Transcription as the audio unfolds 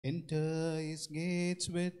Enter his gates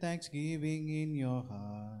with thanksgiving in your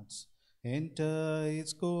hearts. Enter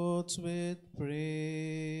his courts with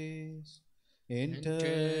praise. Enter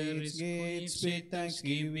his gates with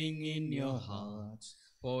thanksgiving in your hearts.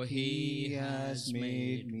 For He has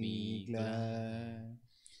made me glad.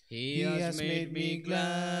 He has made me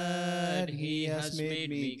glad. He has made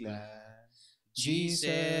me glad.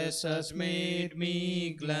 Jesus has made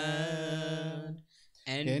me glad.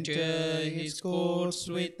 Enter his courts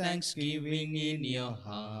with thanksgiving in your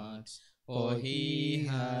hearts, for he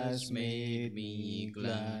has made me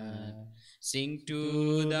glad. Sing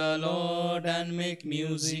to the Lord and make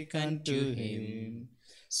music unto him.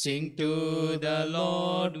 Sing to the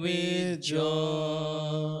Lord with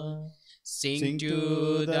joy. Sing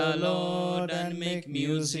to the Lord and make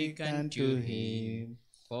music unto him,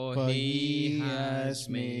 for he has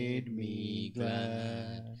made me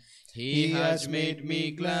glad. He has made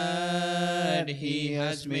me glad. He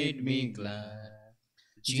has made me glad.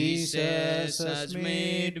 Jesus has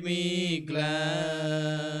made me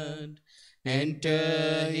glad.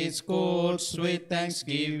 Enter his courts with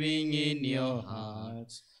thanksgiving in your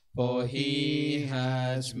hearts, for he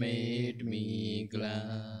has made me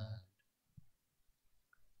glad.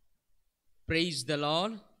 Praise the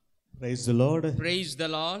Lord. Praise the Lord. Praise the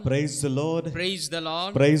Lord. Praise the Lord. Praise the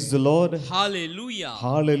Lord. Praise the Lord. Hallelujah.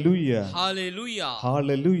 Hallelujah. Hallelujah.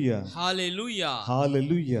 Hallelujah. Hallelujah.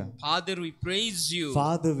 Hallelujah. Father, we praise you.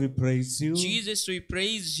 Father, we praise you. Jesus, we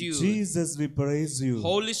praise you. Jesus, we praise you.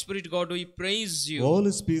 Holy Spirit God, we praise you.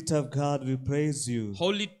 Holy Spirit of God, we praise you.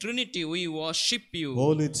 Holy Trinity, we worship you.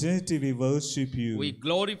 Holy Trinity, we worship you. We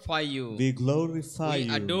glorify you. We glorify We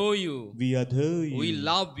you. adore you. We adore you. We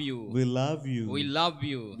love you. We love you. We love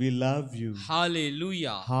you. We love you.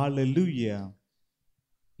 Hallelujah. Hallelujah.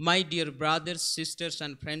 My dear brothers, sisters,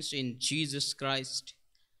 and friends in Jesus Christ,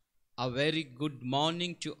 a very good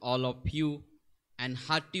morning to all of you and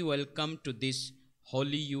hearty welcome to this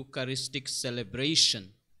Holy Eucharistic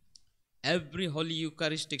celebration. Every Holy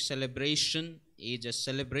Eucharistic celebration is a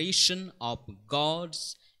celebration of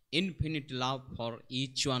God's infinite love for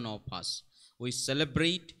each one of us. We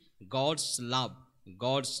celebrate God's love,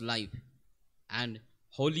 God's life, and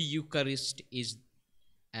Holy Eucharist is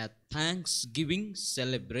a thanksgiving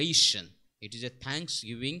celebration. It is a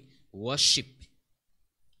thanksgiving worship.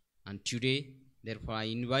 And today, therefore, I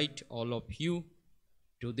invite all of you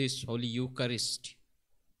to this Holy Eucharist.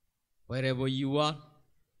 Wherever you are,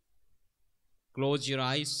 close your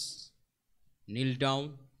eyes, kneel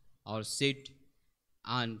down or sit,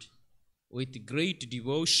 and with great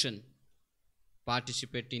devotion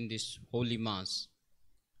participate in this Holy Mass.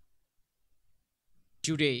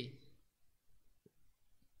 Today,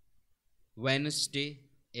 Wednesday,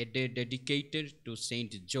 a day dedicated to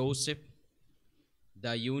Saint Joseph,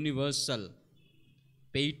 the universal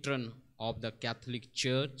patron of the Catholic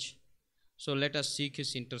Church. So let us seek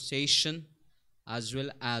his intercession as well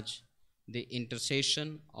as the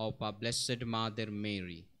intercession of our Blessed Mother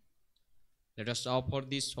Mary. Let us offer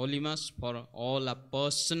this Holy Mass for all our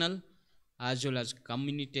personal as well as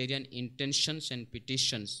communitarian intentions and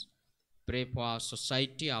petitions. Pray for our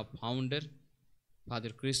society, our founder,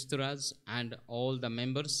 Fr.Christuraj, and all the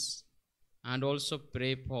members, and also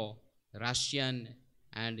pray for Russian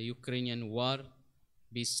and Ukrainian war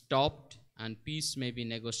be stopped and peace may be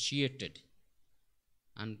negotiated,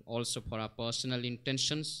 and also for our personal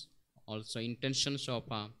intentions, also intentions of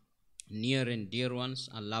our near and dear ones,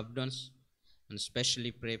 our loved ones, and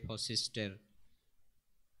especially pray for Sister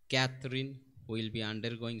Catherine, who will be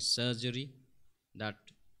undergoing surgery, that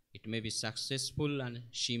it may be successful and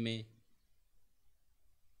she may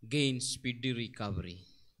gain speedy recovery.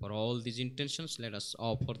 For all these intentions, let us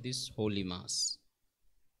offer this Holy Mass.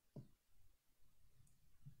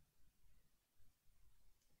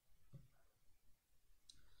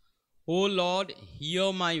 O Lord,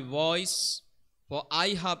 hear my voice, for I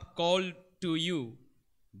have called to you.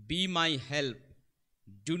 Be my help.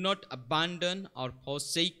 Do not abandon or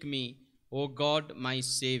forsake me, O God, my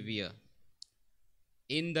Savior.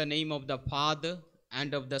 In the name of the Father,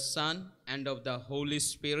 and of the Son, and of the Holy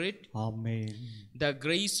Spirit. Amen. The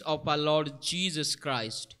grace of our Lord Jesus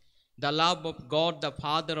Christ, the love of God the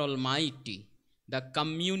Father Almighty, the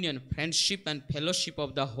communion, friendship, and fellowship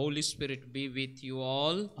of the Holy Spirit be with you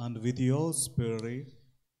all. And with your spirit.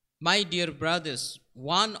 My dear brothers,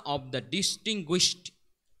 one of the distinguished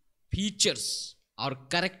features or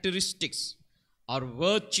characteristics or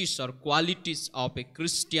virtues or qualities of a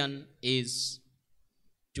Christian is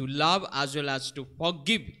to love as well as to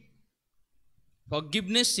forgive.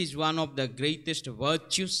 Forgiveness is one of the greatest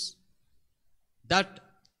virtues that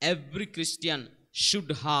every Christian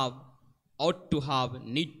should have ought to have,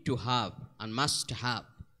 need to have, and must have.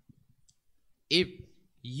 If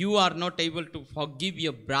you are not able to forgive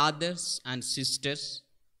your brothers and sisters,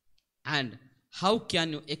 and how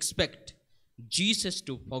can you expect Jesus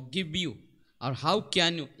to forgive you? Or how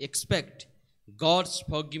can you expect God's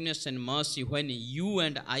forgiveness and mercy when you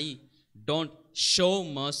and I don't show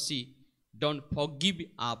mercy, don't forgive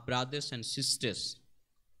our brothers and sisters?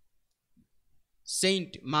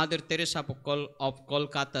 Saint Mother Teresa of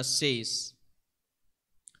Kolkata says,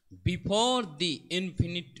 before the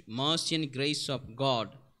infinite mercy and grace of God,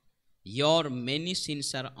 your many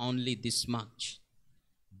sins are only this much.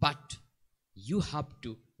 But you have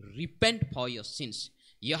to repent for your sins.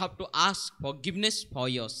 You have to ask forgiveness for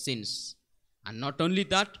your sins. And not only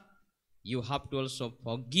that, you have to also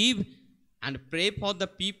forgive and pray for the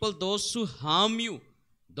people, those who harm you,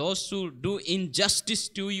 those who do injustice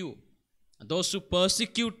to you, those who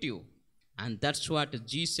persecute you. And that's what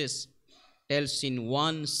Jesus tells in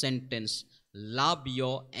one sentence: love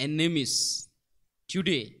your enemies.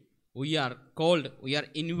 Today, we are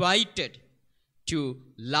invited to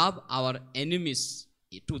love our enemies.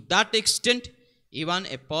 To that extent, even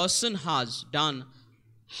a person has done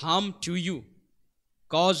harm to you,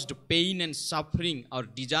 caused pain and suffering or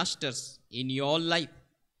disasters in your life.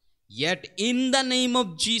 Yet in the name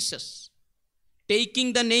of Jesus,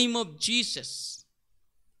 taking the name of Jesus,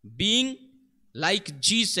 being like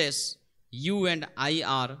Jesus, you and I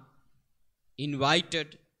are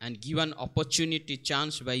invited and given opportunity,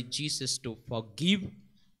 chance by Jesus to forgive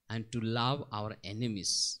and to love our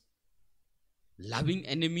enemies. Loving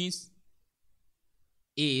enemies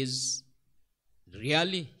is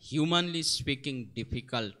really, humanly speaking,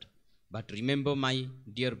 difficult. But remember, my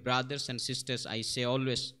dear brothers and sisters, I say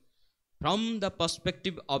always, from the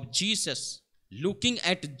perspective of Jesus, looking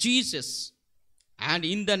at Jesus and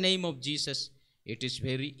in the name of Jesus, it is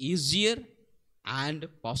very easier and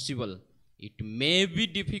possible. It may be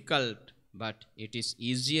difficult, but it is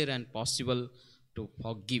easier and possible to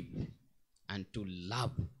forgive and to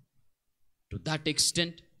love, to that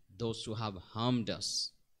extent, those who have harmed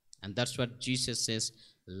us. And that's what Jesus says,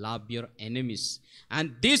 love your enemies.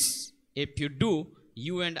 And this, if you do,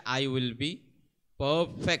 you and I will be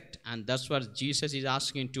perfect. And that's what Jesus is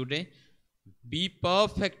asking today. Be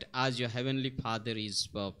perfect as your heavenly Father is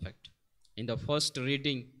perfect. In the first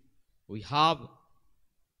reading, we have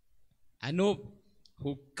Anob,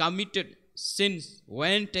 who committed sins,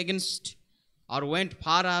 went against or went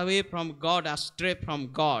far away from God, astray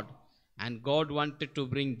from God. And God wanted to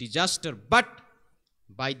bring disaster. But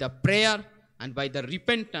by the prayer and by the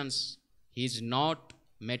repentance, he is not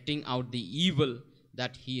meting out the evil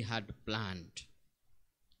that he had planned.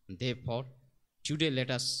 Therefore, today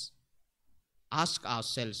let us ask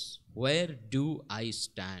ourselves, where do I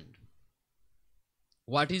stand?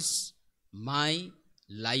 What is my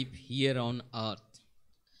life here on earth?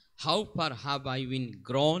 How far have I been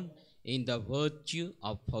grown in the virtue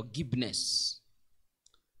of forgiveness?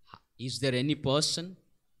 Is there any person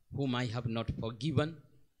whom I have not forgiven,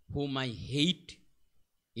 whom I hate?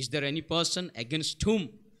 Is there any person against whom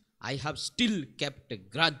I have still kept a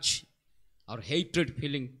grudge or hatred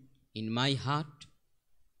feeling in my heart?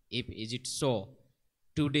 If is it so,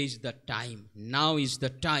 today is the time, now is the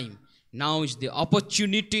time, now is the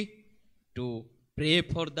opportunity to pray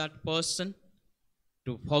for that person,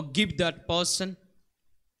 to forgive that person,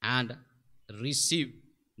 and receive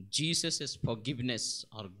Jesus' forgiveness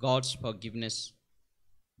or God's forgiveness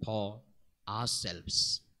for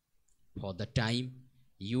ourselves. For the time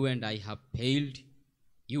you and I have failed,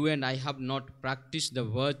 you and I have not practiced the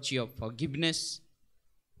virtue of forgiveness,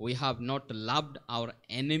 we have not loved our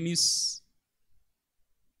enemies.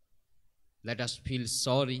 Let us feel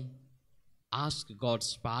sorry, ask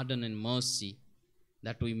God's pardon and mercy,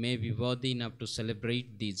 that we may be worthy enough to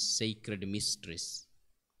celebrate these sacred mysteries.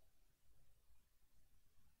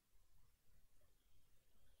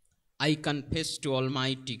 I confess to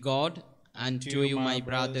Almighty God and to you, my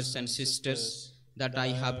brothers and sisters, that I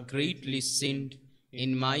have greatly sinned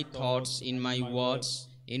in my thoughts, in my words,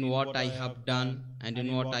 in what I have done and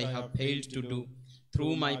in what I have failed to do,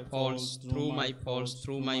 through my faults,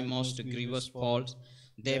 through my most grievous faults.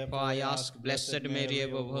 Therefore I ask Blessed Mary,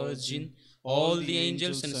 ever Virgin, all the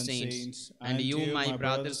angels and saints, and you, my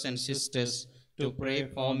brothers and sisters, to pray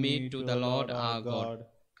for me to the Lord our God.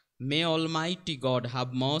 May Almighty God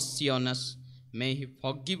have mercy on us. May He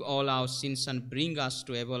forgive all our sins and bring us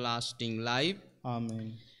to everlasting life.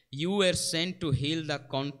 Amen. You were sent to heal the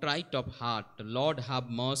contrite of heart. Lord, have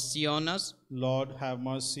mercy on us. Lord, have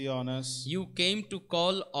mercy on us. You came to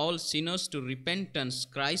call all sinners to repentance.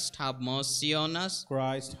 Christ, have mercy on us.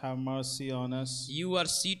 Christ, have mercy on us. You are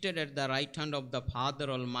seated at the right hand of the Father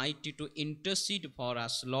Almighty to intercede for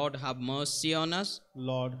us. Lord, have mercy on us.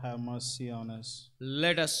 Lord, have mercy on us.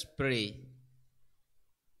 Let us pray.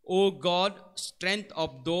 O God, strength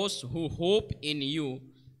of those who hope in you,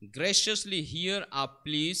 graciously hear our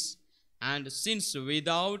pleas, and since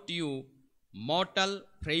without you mortal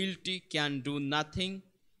frailty can do nothing,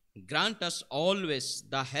 grant us always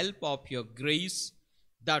the help of your grace,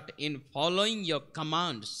 that in following your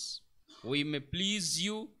commands we may please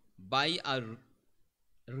you by our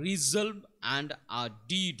resolve and our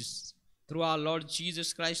deeds. Through our Lord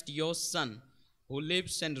Jesus Christ, your Son, who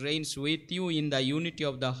lives and reigns with you in the unity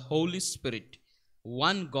of the Holy Spirit,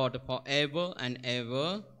 one God forever and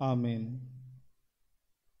ever. Amen.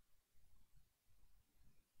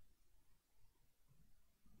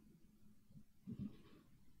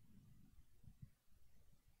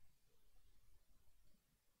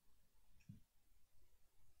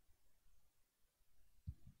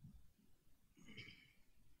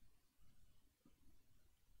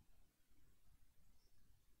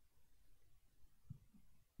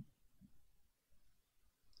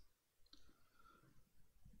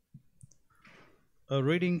 A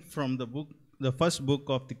reading from the first book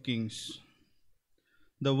of the Kings.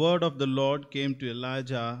 The word of the Lord came to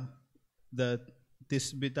Elijah the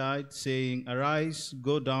Tishbite, saying, Arise,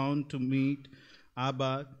 go down to meet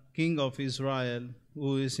Ahab, king of Israel,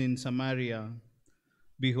 who is in Samaria.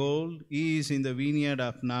 Behold, he is in the vineyard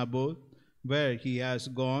of Naboth, where he has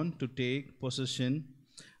gone to take possession.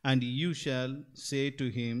 And you shall say to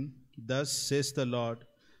him, Thus says the Lord,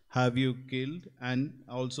 Have you killed and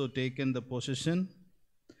also taken the possession?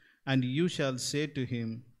 And you shall say to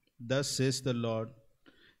him, Thus says the Lord,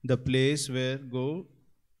 in the place where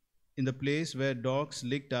dogs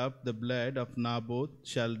licked up the blood of Naboth,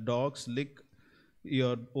 shall dogs lick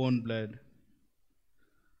your own blood.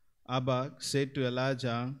 Ahab said to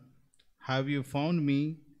Elijah, Have you found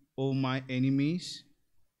me, O my enemies?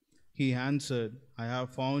 He answered, I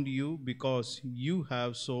have found you because you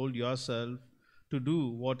have sold yourself to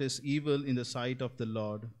do what is evil in the sight of the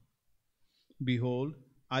Lord. Behold,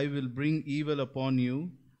 I will bring evil upon you.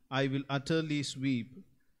 I will utterly sweep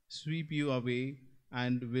you away,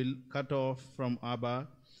 and will cut off from Ahab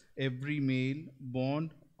every male,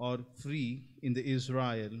 bond or free in the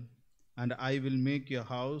Israel. And I will make your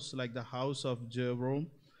house like the house of Jeroboam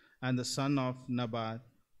and the son of Nebat,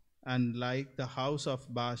 and like the house of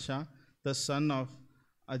Baasha, the son of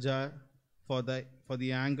Ahijah, for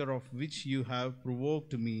the anger of which you have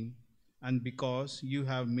provoked me, and because you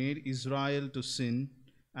have made Israel to sin.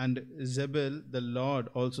 And Zebul the Lord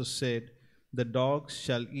also said, The dogs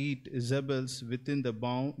shall eat Zebul's within the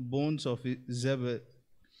bones of Zebul.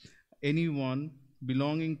 Anyone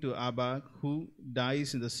belonging to Ahab who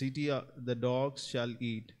dies in the city, the dogs shall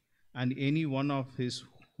eat. And any one of his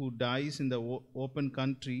who dies in the open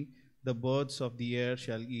country, the birds of the air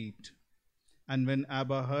shall eat. And when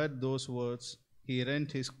Ahab heard those words, he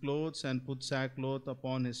rent his clothes and put sackcloth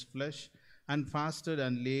upon his flesh, and fasted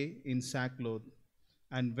and lay in sackcloth,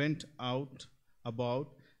 and went out about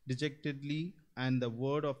dejectedly. And the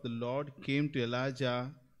word of the Lord came to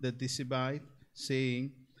Elijah the Tishbite,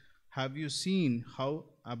 saying, Have you seen how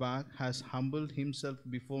Ahab has humbled himself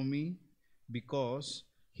before me? Because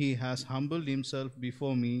he has humbled himself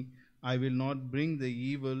before me, I will not bring the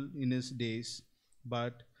evil in his days,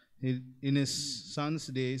 but in his son's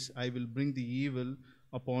days I will bring the evil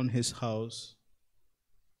upon his house.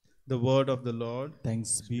 The word of the Lord.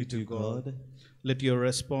 Thanks be to God. Let your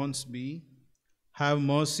response be, Have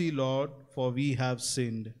mercy, Lord, for we have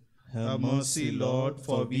sinned. Have mercy, Lord,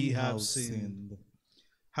 for we have sinned.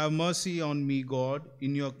 Have mercy on me, God,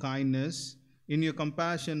 in your kindness. In your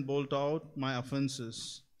compassion, blot out my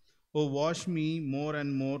offenses. O wash me more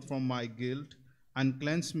and more from my guilt, and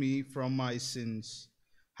cleanse me from my sins.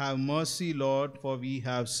 Have mercy, Lord, for we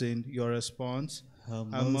have sinned. Your response, Have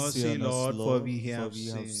mercy, Lord, for we have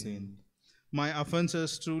sinned. sinned. My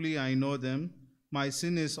offenses, truly I know them. My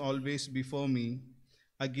sin is always before me.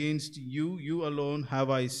 Against you, you alone have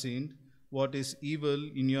I sinned. What is evil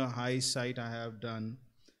in your eyesight I have done.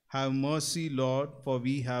 Have mercy, Lord, for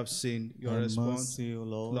we have sinned. Your Have response, mercy,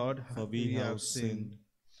 Lord, for we have sinned.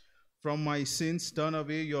 From my sins turn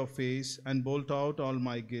away your face, and blot out all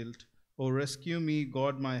my guilt. O rescue me,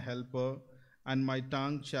 God my helper, and my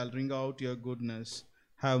tongue shall ring out your goodness.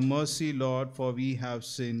 Have mercy, Lord, for we have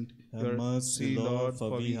sinned. Have mercy, Lord,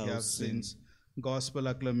 for we have sinned. Gospel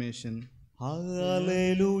acclamation.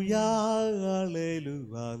 Hallelujah,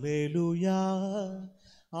 hallelujah, hallelujah,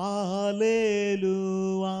 hallelujah,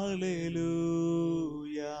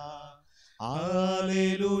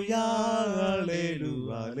 hallelujah,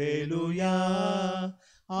 hallelujah,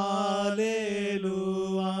 hallelujah,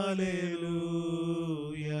 hallelujah.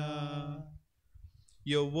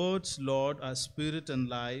 Your words, Lord, are spirit and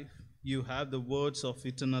life. You have the words of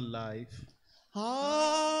eternal life. Hallelujah,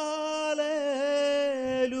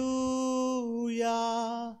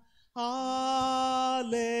 hallelujah,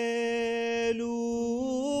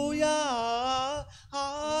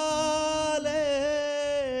 hallelujah,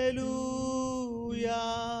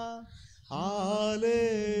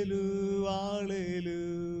 hallelujah,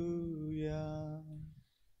 hallelujah.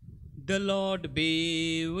 The Lord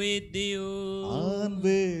be with you. And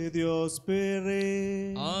with your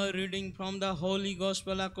spirit. A reading from the Holy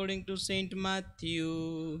Gospel according to Saint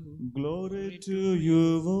Matthew. Glory to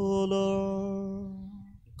you, O Lord.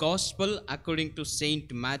 Gospel according to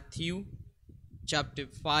Saint Matthew, chapter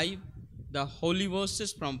 5, the holy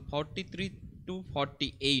verses from 43 to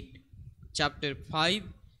 48. Chapter 5,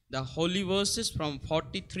 the holy verses from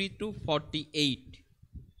 43 to 48.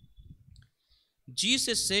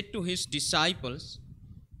 Jesus said to his disciples,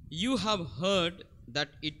 "You have heard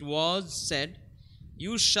that it was said,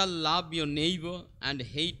 'You shall love your neighbor and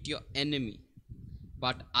hate your enemy.'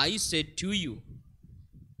 But I say to you,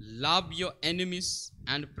 love your enemies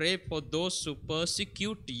and pray for those who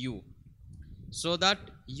persecute you, so that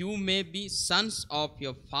you may be sons of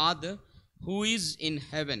your Father who is in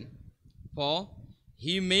heaven. For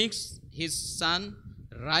he makes his sun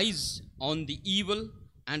rise on the evil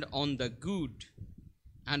and on the good,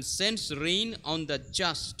 and sends rain on the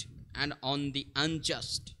just and on the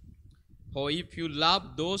unjust. For if you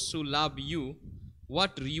love those who love you,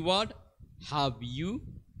 what reward have you?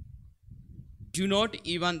 Do not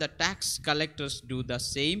even the tax collectors do the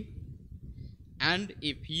same? And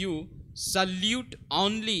if you salute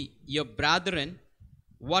only your brethren,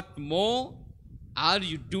 what more are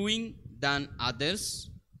you doing than others?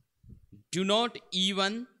 Do not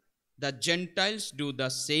even the Gentiles do the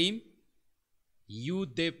same? You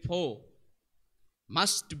therefore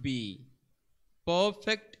must be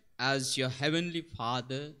perfect as your heavenly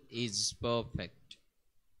Father is perfect."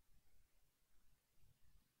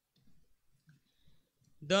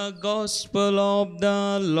 The Gospel of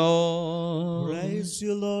the Lord. Praise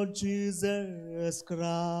you, Lord Jesus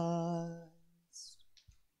Christ.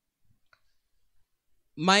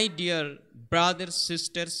 My dear brothers,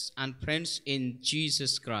 sisters, and friends in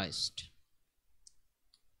Jesus Christ,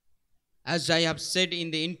 as I have said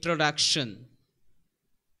in the introduction,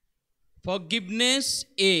 forgiveness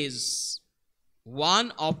is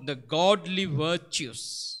one of the godly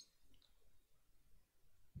virtues.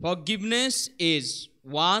 Forgiveness is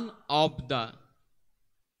one of the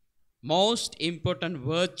most important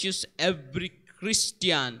virtues every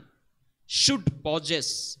Christian should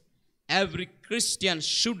possess, every Christian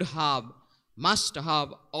should have, must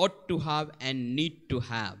have, ought to have, and need to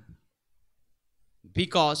have.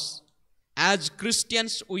 Because as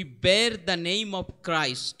Christians, we bear the name of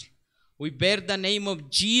Christ, we bear the name of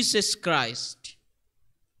Jesus Christ,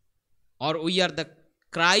 or we are the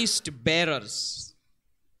Christ bearers.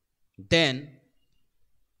 Then,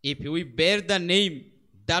 if we bear the name,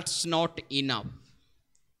 that's not enough.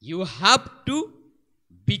 You have to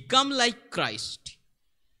become like Christ.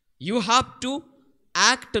 You have to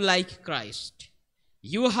act like Christ.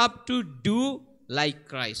 You have to do like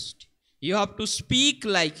Christ. You have to speak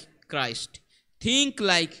like Christ, think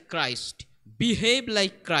like Christ, behave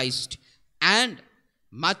like Christ, and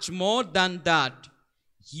much more than that,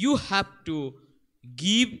 you have to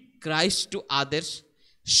give Christ to others,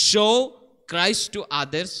 show Christ to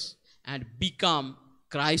others, and become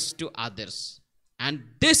Christ to others. And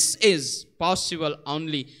this is possible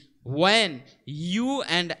only when you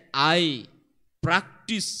and I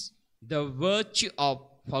practice the virtue of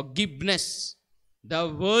forgiveness, the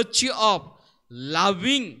virtue of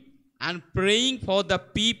loving and praying for the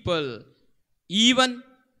people, even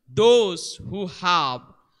those who have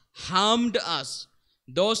harmed us,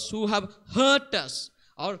 those who have hurt us,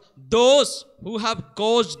 or those who have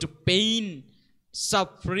caused pain,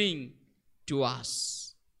 suffering to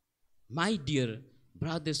us. My dear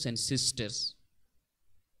brothers and sisters,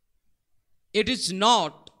 it is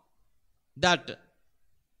not that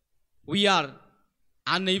we are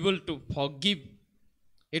unable to forgive.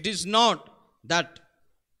 It is not that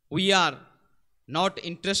we are not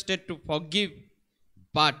interested to forgive,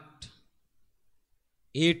 but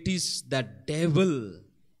it is the devil,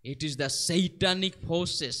 it is the satanic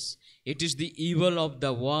forces, it is the evil of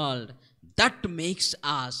the world that makes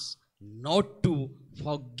us not to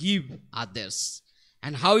forgive others.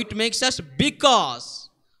 And how it makes us? Because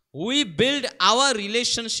we build our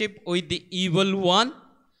relationship with the evil one,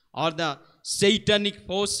 or the satanic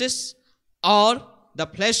forces, or the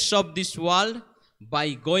flesh of this world,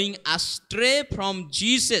 by going astray from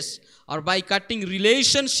Jesus, or by cutting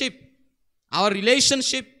our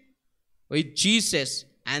relationship with Jesus,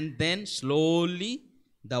 and then slowly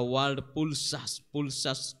the world pulls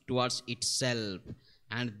us towards itself.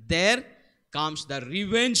 And there comes the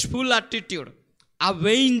revengeful attitude,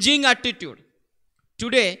 avenging attitude.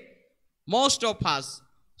 Today, most of us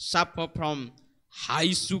suffer from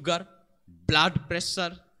high sugar, blood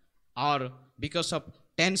pressure, or because of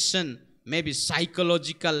tension, maybe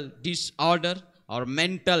psychological disorder or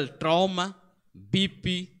mental trauma,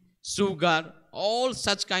 BP, sugar, all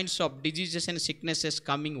such kinds of diseases and sicknesses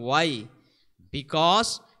coming. Why?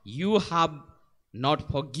 Because you have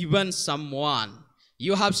not forgiven someone.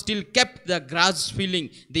 You have still kept the grudge feeling,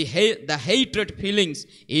 the hatred feelings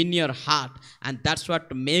in your heart. And that's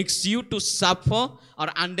what makes you to suffer or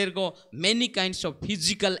undergo many kinds of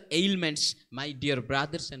physical ailments, my dear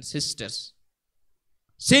brothers and sisters.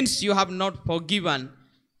 Since you have not forgiven,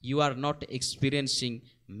 you are not experiencing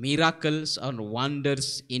miracles or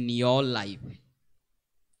wonders in your life.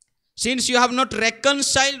 Since you have not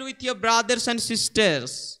reconciled with your brothers and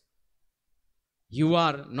sisters, you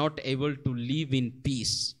are not able to live in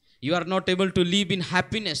peace. You are not able to live in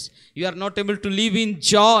happiness. You are not able to live in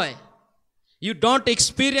joy. You don't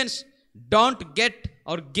get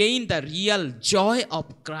or gain the real joy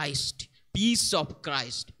of Christ, peace of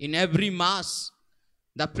Christ. In every mass,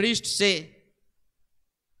 the priest say,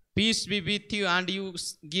 peace be with you, and you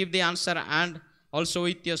give the answer, and also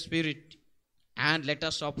with your spirit. And let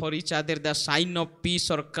us offer each other the sign of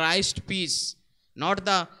peace, or Christ peace. Not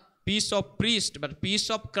the peace of priest, but peace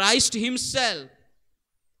of Christ himself.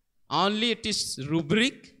 Only it is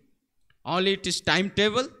rubric, only it is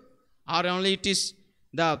timetable, or only it is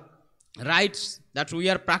the rites that we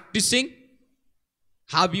are practicing.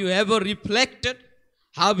 Have you ever reflected?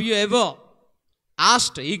 Have you ever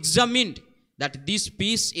examined that this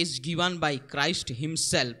peace is given by Christ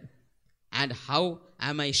himself? And how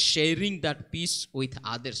am I sharing that peace with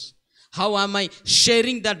others? How am I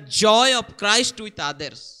sharing that joy of Christ with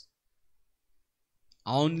others?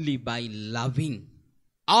 Only by loving,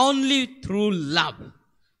 only through love,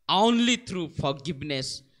 only through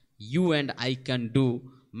forgiveness, you and I can do,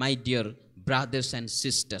 my dear brothers and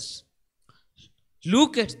sisters.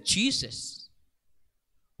 Look at Jesus.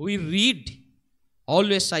 We read,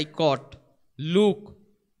 always I quote, Luke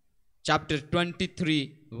chapter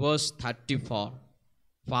 23, verse 34.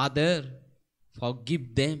 Father,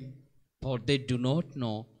 forgive them, for they do not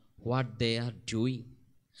know what they are doing.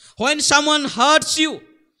 When someone hurts you,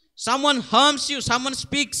 someone harms you, someone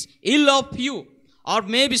speaks ill of you, or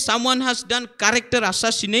maybe someone has done character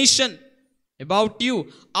assassination about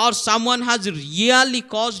you, or someone has really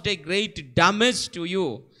caused a great damage to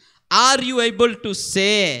you, are you able to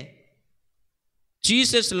say,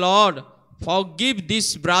 Jesus, Lord, forgive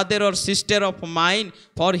this brother or sister of mine,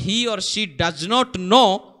 for he or she does not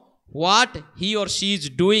know what he or she is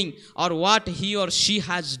doing, or what he or she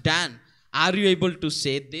has done? Are you able to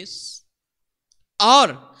say this?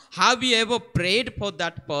 Or have you ever prayed for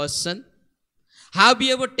that person? Have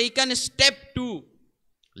you ever taken a step to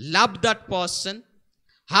love that person?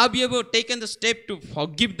 Have you ever taken the step to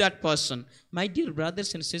forgive that person? My dear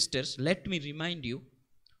brothers and sisters, let me remind you,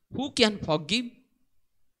 who can forgive?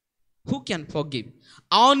 Who can forgive?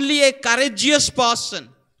 Only a courageous person,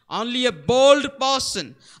 only a bold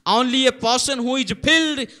person, only a person who is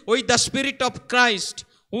filled with the Spirit of Christ,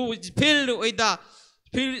 who is filled with the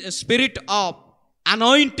spirit of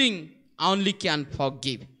anointing, only can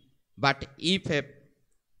forgive. But if a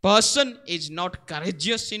person is not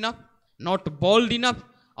courageous enough, not bold enough,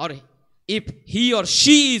 or if he or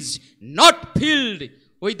she is not filled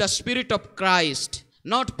with the Spirit of Christ,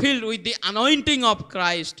 not filled with the anointing of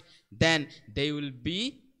Christ, then they will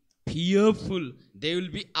be fearful, they will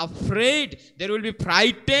be afraid, they will be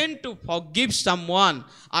frightened to forgive someone,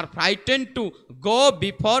 or frightened to go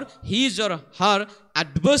before his or her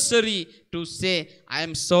adversary to say, I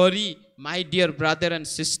am sorry, my dear brother and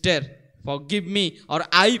sister, forgive me, or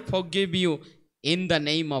I forgive you in the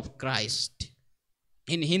name of Christ.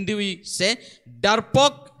 In Hindi we say,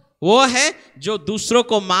 डरपोक वो है जो दूसरों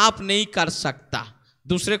को माफ नहीं कर सकता,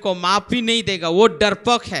 दूसरे को माफ ही नहीं देगा, वो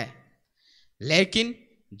डरपोक है. लेकिन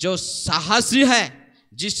जो साहसी है,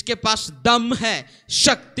 जिसके पास दम है,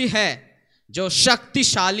 शक्ति है, जो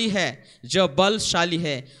शक्तिशाली है, जो बलशाली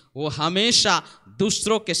है, वो हमेशा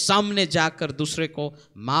दूसरों के सामने जाकर दूसरे को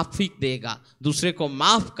माफी देगा, दूसरे को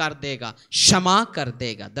माफ कर देगा, क्षमा कर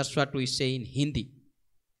देगा. That's what we say in Hindi.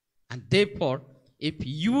 And therefore, if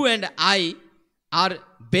you and I are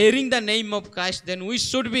bearing the name of Christ, then we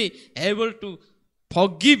should be able to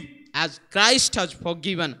forgive as Christ has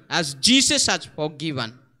forgiven, as Jesus has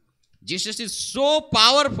forgiven. Jesus is so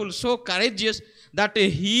powerful, so courageous that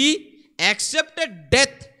he accepted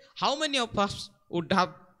death. How many of us would have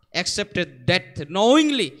accepted death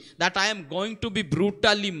knowingly that I am going to be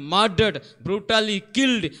brutally murdered, brutally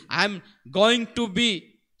killed, I am going to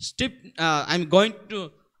be I'm going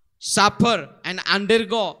to suffer and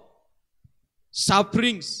undergo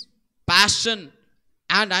sufferings, passion,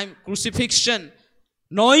 and I'm crucifixion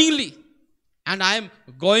knowingly, and I am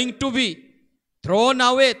going to be thrown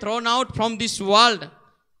out from this world,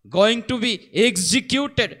 going to be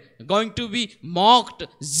executed, going to be mocked,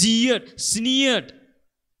 jeered, sneered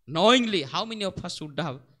knowingly. How many of us would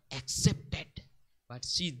have accepted? But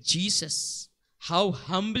see Jesus, how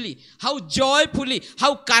humbly, how joyfully,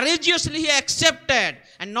 how courageously he accepted.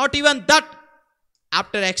 And not even that,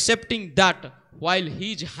 after accepting that, while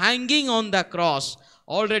he is hanging on the cross,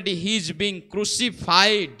 already he is being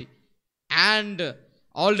crucified, and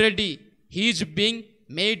already he is being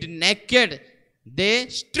made naked. They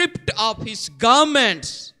stripped off his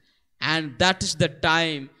garments, and that is the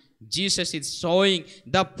time Jesus is showing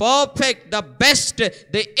the perfect, the best,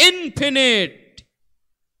 the infinite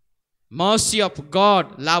mercy of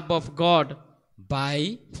God, love of God,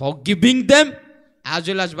 by forgiving them as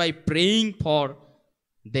well as by praying for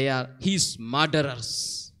his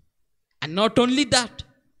murderers. And not only that,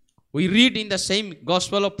 we read in the same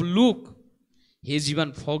Gospel of Luke, he is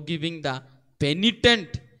even forgiving the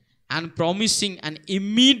penitent and promising an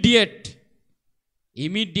immediate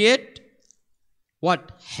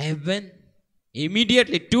what? Heaven.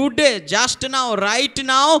 Immediately, today, just now, right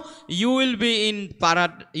now, you will be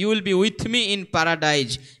with me in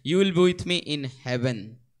paradise. You will be with me in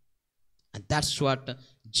heaven. And that's what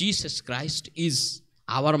Jesus Christ is,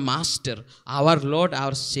 our Master, our Lord,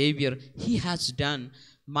 our Savior. He has done,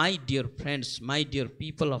 my dear friends, my dear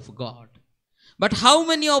people of God. But how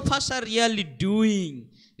many of us are really doing,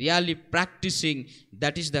 really practicing?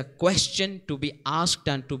 That is the question to be asked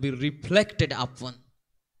and to be reflected upon.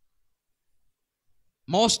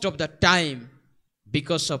 Most of the time,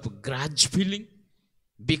 because of grudge feeling,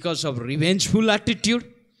 because of revengeful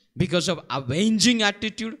attitude, because of avenging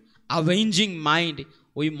attitude, avenging mind,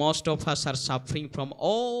 most of us are suffering from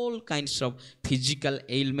all kinds of physical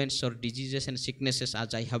ailments or diseases and sicknesses,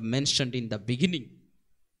 as I have mentioned in the beginning.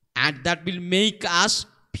 And that will make us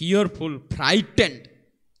fearful, frightened.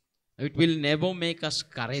 It will never make us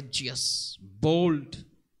courageous, bold.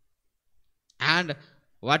 And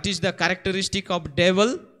what is the characteristic of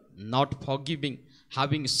devil? Not forgiving,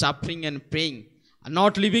 having suffering and pain,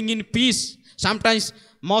 not living in peace. Sometimes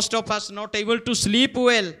most of us not able to sleep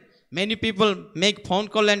well. Many people make phone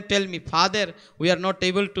call and tell me, Father, we are not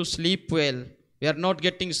able to sleep well. We are not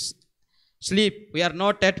getting sleep. We are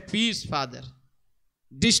not at peace, Father.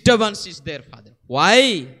 Disturbance is there, Father.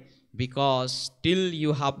 Why? Because still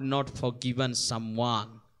you have not forgiven someone.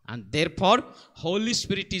 And therefore, Holy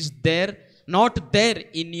Spirit is there, not there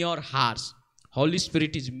in your hearts. Holy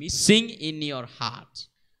Spirit is missing in your hearts.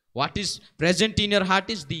 What is present in your heart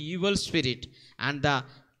is the evil spirit. And the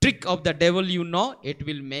trick of the devil, it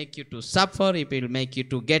will make you to suffer, it will make you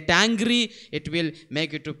to get angry, it will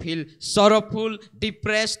make you to feel sorrowful,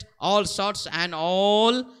 depressed, all sorts and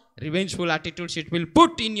all revengeful attitudes it will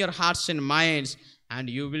put in your hearts and minds. And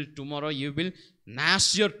tomorrow you will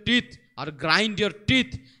gnash your teeth or grind your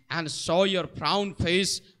teeth and show your frown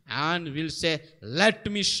face and will say, let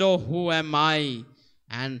me show who am I.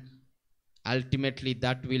 And ultimately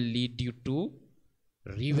that will lead you to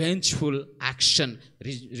revengeful action,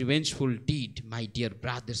 revengeful deed, my dear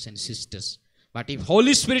brothers and sisters. But if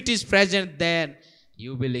Holy Spirit is present there,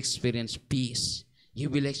 you will experience peace, you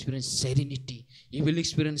will experience serenity, you will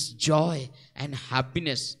experience joy and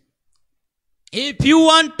happiness. If you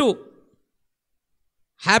want to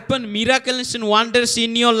happen miracles and wonders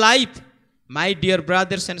in your life, my dear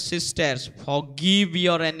brothers and sisters, forgive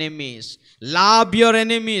your enemies, love your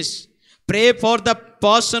enemies, pray for the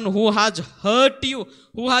person who has hurt you,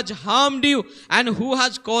 who has harmed you, and who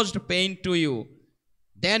has caused pain to you.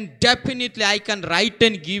 Then definitely I can write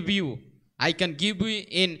and give you. I can give you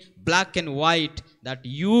in black and white that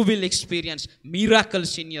you will experience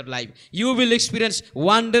miracles in your life. You will experience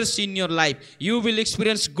wonders in your life. You will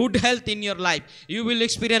experience good health in your life. You will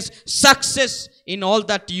experience success in all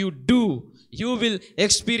that you do. You will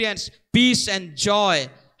experience peace and joy,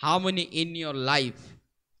 harmony in your life.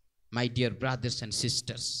 my dear brothers and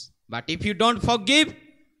sisters. But if you don't forgive,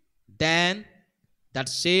 then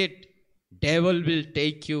that's it. Devil will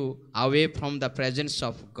take you away from the presence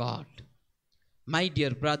of God. My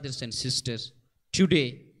dear brothers and sisters,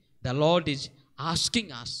 today the Lord is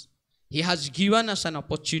asking us. He has given us an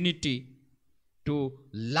opportunity to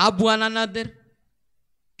love one another,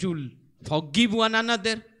 to forgive one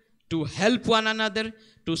another, to help one another,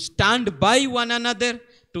 to stand by one another,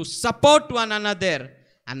 to support one another,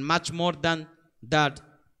 and much more than that,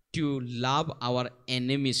 to love our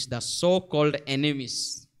enemies, the so-called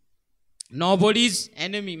enemies. Nobody's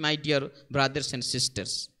enemy, my dear brothers and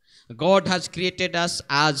sisters. God has created us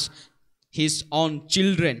as His own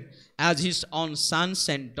children, as His own sons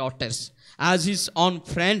and daughters, as His own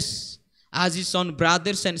friends, as His own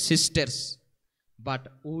brothers and sisters. But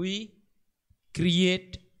we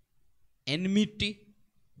create enmity,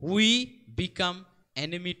 we become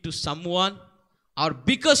enemy to someone, or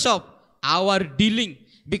because of our dealing,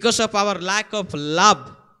 because of our lack of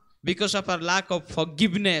love, because of our lack of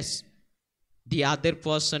forgiveness, the other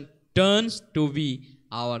person turns to be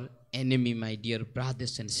our enemy, my dear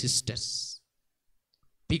brothers and sisters.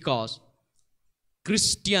 Because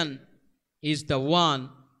Christian is the one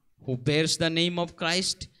who bears the name of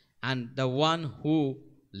Christ and the one who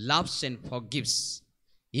loves and forgives.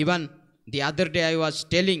 Even the other day I was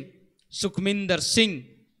telling Sukhminder Singh,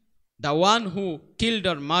 the one who killed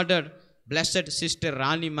or murdered Blessed Sister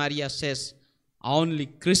Rani Maria, says, only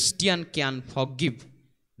Christian can forgive.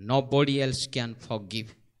 Nobody else can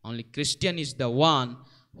forgive. Only Christian is the one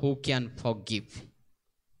who can forgive.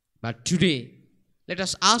 But today, let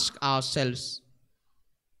us ask ourselves,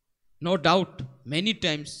 no doubt, many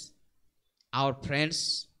times, our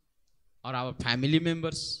friends or our family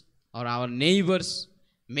members or our neighbors,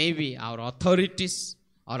 maybe our authorities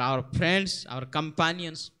or our friends, our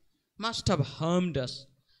companions, must have harmed us,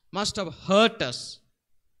 must have hurt us.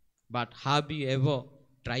 But have you ever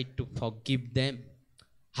tried to forgive them?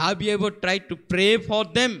 Have you ever tried to pray for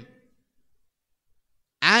them?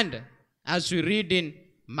 And as we read in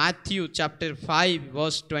Matthew chapter 5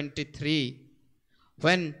 verse 23,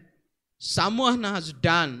 when someone has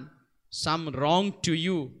done some wrong to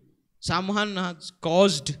you, someone has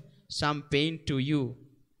caused some pain to you,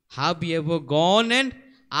 have you ever gone and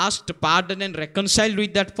asked pardon and reconciled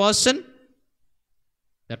with that person?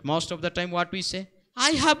 That most of the time what we say,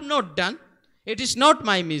 I have not done. It is not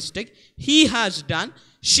my mistake. He has done.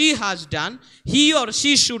 She has done. He or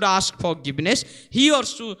she should ask forgiveness. He or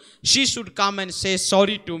she should come and say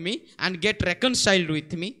sorry to me and get reconciled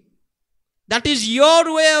with me. That is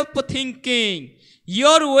your way of thinking,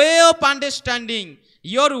 your way of understanding,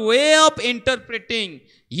 your way of interpreting,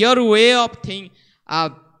 your way of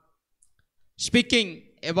speaking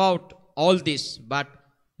about all this. But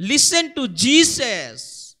listen to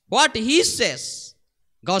Jesus, what He says.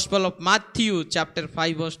 Gospel of Matthew chapter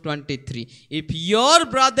 5 verse 23. If your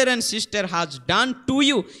brother and sister has done to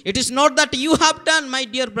you, it is not that you have done, my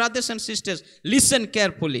dear brothers and sisters. Listen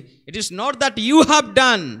carefully. It is not that you have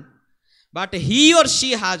done, but he or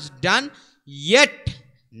she has done, yet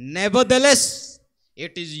nevertheless,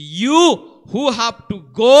 it is you who have to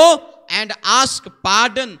go and ask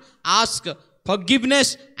pardon, ask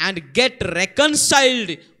forgiveness and get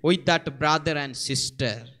reconciled with that brother and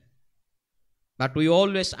sister. But we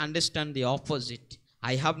always understand the opposite.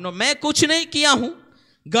 I have no, मैं कुछ नहीं किया हूं,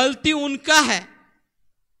 गलती उनका है,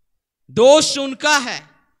 दोष उनका है,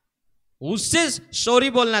 उससे सॉरी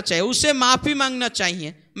बोलना चाहिए, उससे माफी मांगना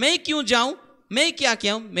चाहिए. मैं क्यों जाऊं, मैं क्या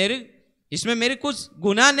किया हूं, इसमें मेरे कुछ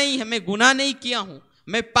गुनाह नहीं है, मैं गुनाह नहीं किया हूं,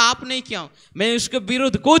 मैं पाप नहीं किया हूं, मैं उसके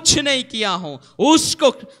विरुद्ध कुछ नहीं किया हूं.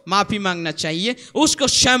 उसको माफी मांगना चाहिए, उसको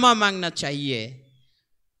क्षमा मांगना चाहिए.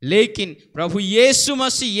 लेकिन प्रभु यीशु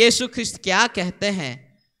मसीह, यीशु ख्रिस्त क्या कहते हैं?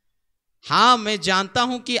 हाँ, मैं जानता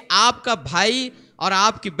हूं कि आपका भाई और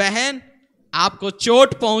आपकी बहन आपको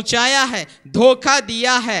चोट पहुंचाया है, धोखा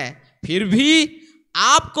दिया है, फिर भी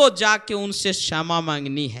आपको जाके उनसे क्षमा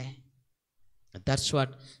मांगनी है. That's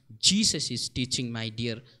what Jesus is teaching, my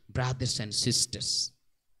dear brothers and sisters.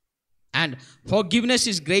 And forgiveness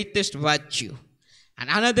is greatest virtue. And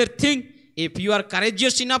another thing, if you are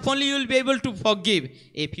courageous enough, only you will be able to forgive.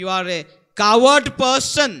 If you are a coward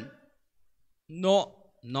person, no,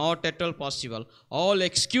 not at all possible. All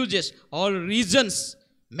excuses, all reasons,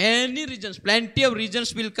 many reasons, plenty of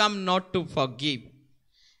reasons will come not to forgive.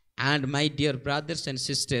 And my dear brothers and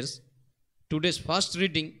sisters, today's first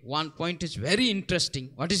reading, one point is very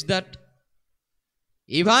interesting. What is that?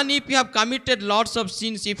 Even if you have committed lots of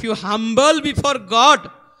sins, if you humble before God,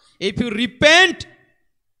 if you repent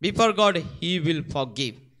before God, He will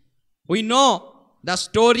forgive. We know the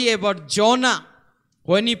story about Jonah,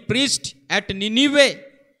 When he preached at Nineveh,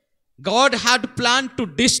 God had planned to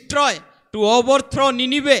destroy, to overthrow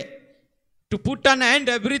Nineveh, to put an end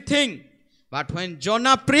to everything. But when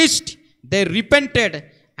Jonah preached, they repented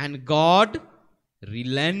and God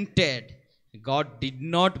relented. God did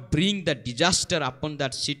not bring the disaster upon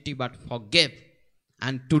that city but forgave.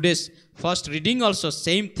 And today's first reading also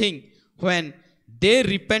same thing. When they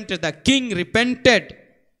repented, the king repented,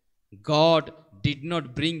 God did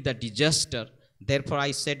not bring the disaster. Therefore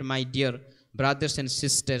I said, my dear brothers and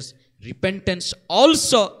sisters, repentance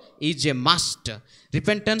also is a must.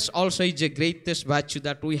 Repentance also is a greatest virtue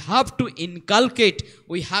that we have to inculcate.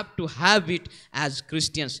 We have to have it as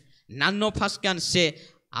Christians. None of us can say,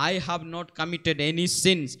 I have not committed any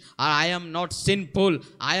sins, or I am not sinful,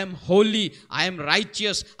 I am holy, I am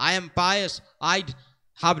righteous, I am pious, I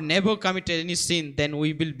have never committed any sin. Then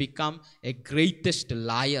we will become a greatest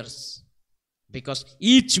liars. Because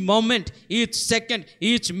each moment, each second,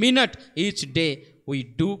 each minute, each day, we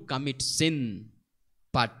do commit sin.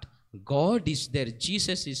 But God is there,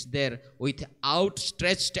 Jesus is there with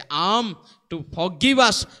outstretched arm to forgive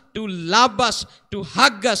us, to love us, to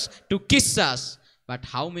hug us, to kiss us. But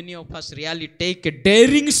how many of us really take a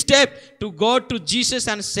daring step to go to Jesus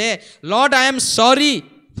and say, Lord, I am sorry,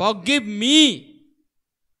 forgive me.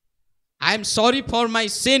 I am sorry for my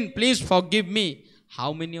sin, please forgive me.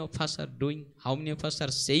 How many of us are doing? How many of us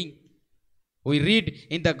are saying? We read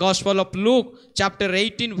in the Gospel of Luke, chapter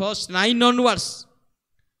 18, verse 9 onwards,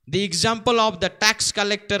 the example of the tax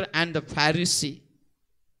collector and the Pharisee.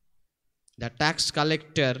 The tax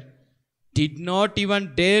collector did not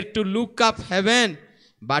even dare to look up heaven,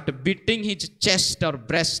 but beating his chest or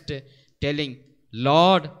breast, telling,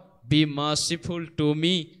 Lord, be merciful to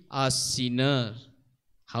me, a sinner.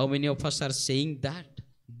 How many of us are saying that,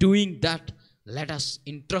 doing that? Let us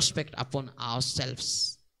introspect upon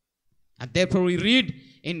ourselves. And therefore we read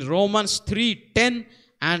in Romans 3:10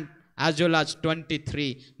 and as well as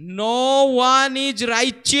 23, no one is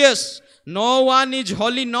righteous, no one is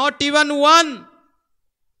holy, not even one.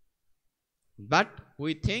 But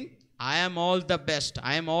we think, I am all the best,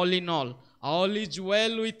 I am all in all is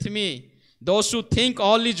well with me. Those who think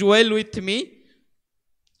all is well with me,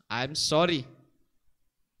 I am sorry,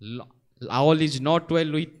 all is not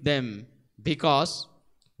well with them. Because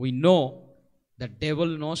we know the devil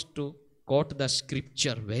knows to quote the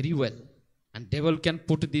scripture very well. And devil can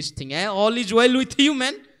put this thing, all is well with you,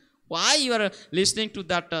 man. Why you are listening to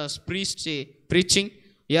that priest preaching?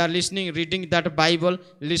 You are listening, reading that Bible,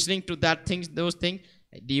 listening to that things, those things.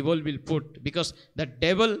 Devil will put, because the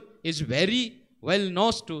devil is very well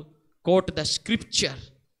knows to quote the scripture.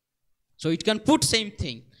 So it can put same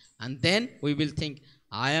thing. And then we will think,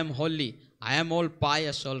 I am holy, I am all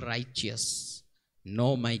pious, all righteous.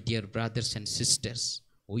 No, my dear brothers and sisters,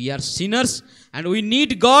 we are sinners and we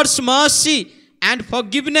need God's mercy and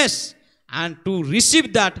forgiveness. And to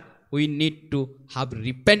receive that, we need to have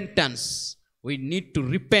repentance. We need to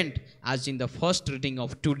repent, as in the first reading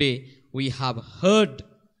of today, we have heard.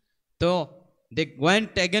 Though they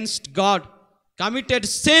went against God, committed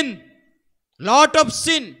sin, lot of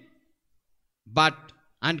sin.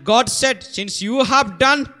 And God said, since you have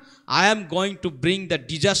done, I am going to bring the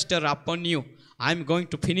disaster upon you. I am going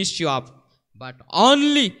to finish you up. But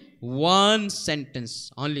only one sentence,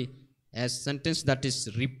 only a sentence that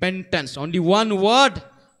is repentance, only one word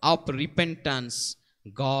of repentance.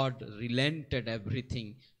 God relented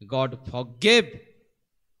everything. God forgave.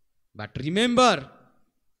 But remember,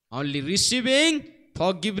 only receiving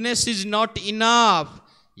forgiveness is not enough.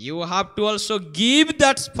 You have to also give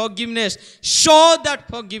that forgiveness, show that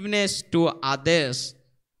forgiveness to others.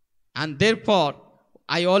 And therefore,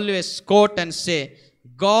 I always quote and say,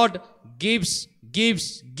 God gives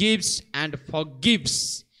and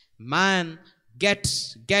forgives. Man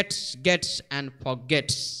gets and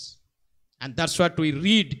forgets. And that's what we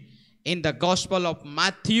read in the Gospel of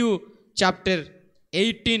Matthew, chapter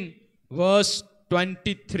 18, verse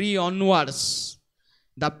 23 onwards.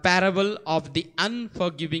 The parable of the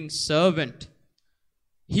unforgiving servant.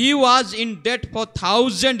 He was in debt for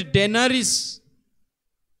 1,000 denarii.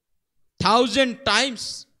 1,000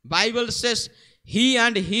 times. Bible says he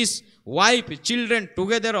and his wife, children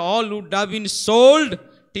together all would have been sold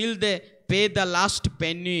till they pay the last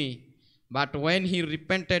penny. But when he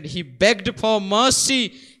repented, he begged for mercy.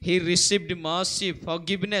 He received mercy,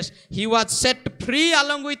 forgiveness. He was set free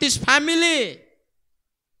along with his family.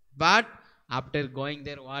 But after going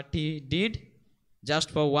there, what he did?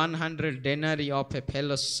 Just for 100 denarii of a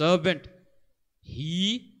fellow servant,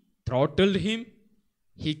 he throttled him.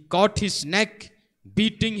 He caught his neck,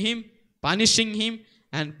 beating him, punishing him,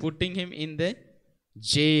 and putting him in the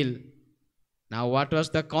jail. Now what was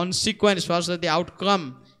the consequence? What was the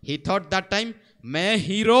outcome? He thought that time, मैं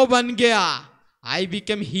hero ban gaya. I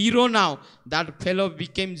became hero now. That fellow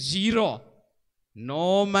became zero.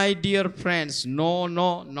 No, my dear friends. No,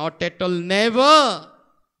 not at all. Never.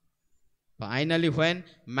 Finally, when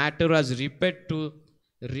matter was reported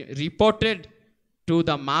to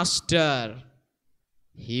the master,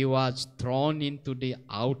 he was thrown into the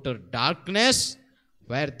outer darkness,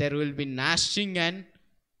 where there will be gnashing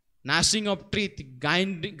of teeth,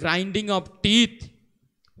 grinding of teeth,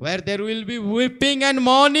 where there will be weeping and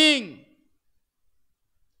mourning.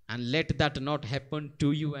 And let that not happen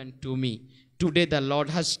to you and to me. Today the Lord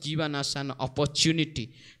has given us an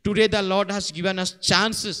opportunity. Today the Lord has given us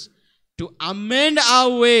chances to amend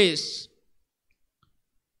our ways,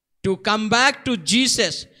 to come back to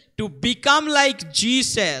Jesus, to become like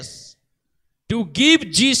Jesus, to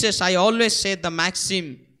give Jesus. I always say the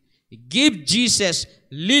maxim, give Jesus,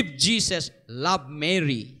 live Jesus, love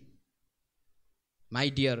Mary. My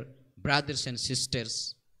dear brothers and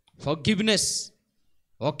sisters, forgiveness,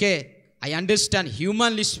 okay, I understand,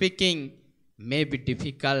 humanly speaking, may be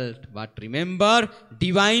difficult, but remember,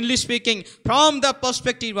 divinely speaking, from the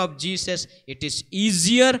perspective of Jesus, it is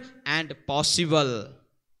easier and possible.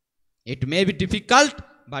 It may be difficult,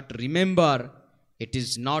 but remember, it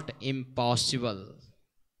is not impossible.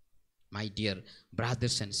 My dear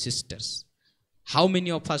brothers and sisters, how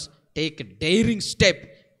many of us take a daring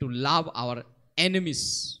step to love our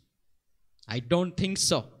enemies? I don't think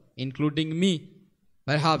so, including me.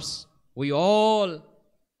 Perhaps we all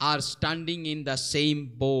are standing in the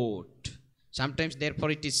same boat. Sometimes, therefore,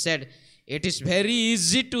 it is said, it is very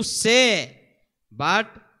easy to say, but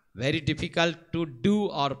very difficult to do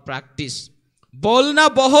or practice. बोलना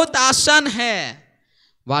बहुत आसान है,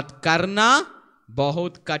 बात करना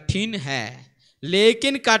बहुत कठिन है.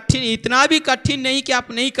 लेकिन कठिन, इतना भी कठिन नहीं कि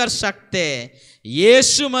आप नहीं कर सकते.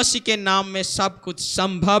 यीशु मसीह के नाम में सब कुछ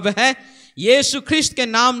संभव है. यीशु ख्रिस्त के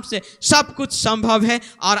नाम से सब कुछ संभव है,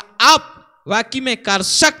 और आप वाकई में कर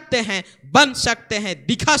सकते हैं, बन सकते हैं,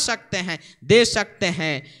 दिखा सकते हैं, दे सकते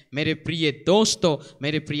हैं. मेरे प्रिय दोस्तों,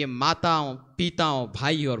 मेरे प्रिय माताओं, पिताओं,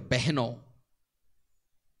 भाई और बहनों,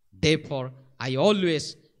 therefore I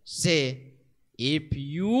always say, if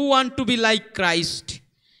you want to be like Christ,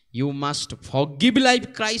 you must forgive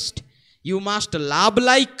like Christ, you must love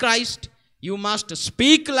like Christ, you must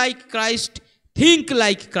speak like Christ, think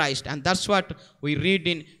like Christ. And that's what we read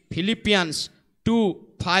in Philippians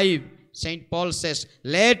 2:5. St. Paul says,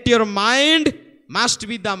 let your mind must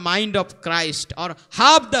be the mind of Christ, or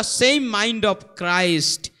have the same mind of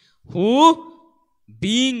Christ, who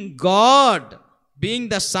being God, being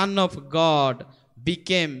the Son of God,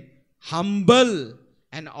 became humble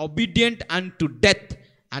and obedient unto death,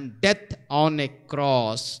 and death on a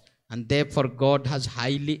cross. And therefore God has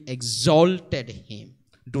highly exalted him.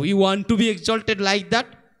 Do you want to be exalted like that?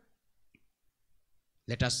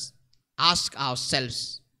 Let us ask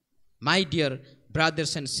ourselves, my dear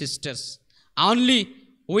brothers and sisters. Only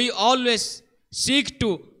we always seek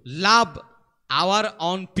to love our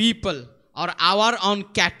own people, or our own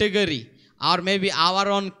category, or maybe our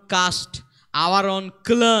own caste, our own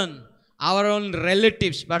clan, our own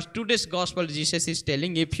relatives. But today's gospel, Jesus is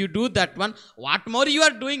telling, if you do that one, what more you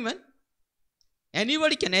are doing, man?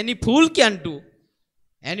 Anybody can, any fool can do.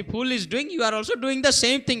 Any fool is doing, you are also doing the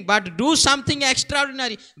same thing, but do something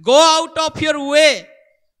extraordinary. Go out of your way.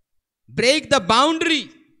 Break the boundary.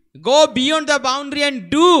 Go beyond the boundary and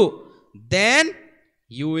do. Then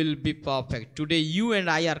you will be perfect. Today you and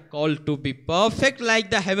I are called to be perfect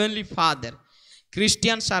like the Heavenly Father.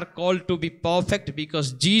 Christians are called to be perfect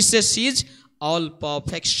because Jesus is all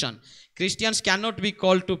perfection. Christians cannot be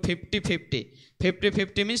called to 50-50.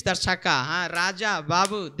 50-50 means that's Shaka. Raja,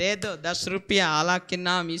 Babu, de do, 10 rupiya, Allah ke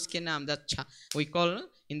naam, iske naam. That's we call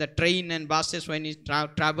in the train and buses when you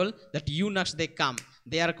travel, that eunuchs they come.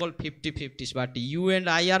 They are called 50-50s. But you and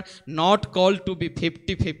I are not called to be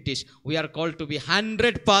 50-50s. We are called to be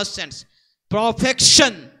 100%.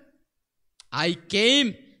 Perfection. I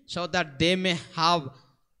came so that they may have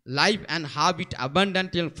life and have it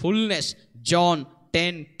abundant in fullness. John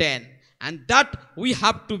 10:10. And that we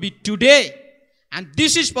have to be today. And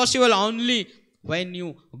this is possible only when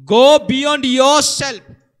you go beyond yourself.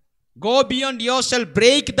 Go beyond yourself.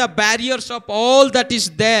 Break the barriers of all that is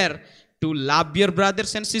there to love your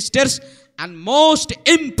brothers and sisters. And most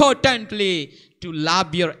importantly, to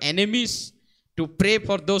love your enemies. To pray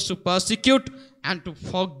for those who persecute. And to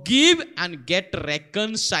forgive and get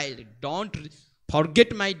reconciled. Don't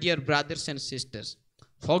forget, my dear brothers and sisters.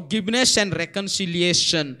 Forgiveness and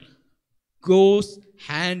reconciliation goes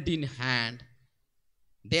hand in hand.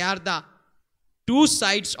 They are the two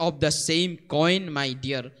sides of the same coin, my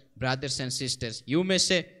dear brothers and sisters. You may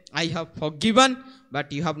say, I have forgiven,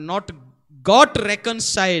 but you have not got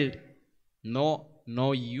reconciled. No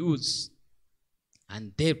use.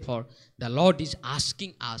 And therefore, the Lord is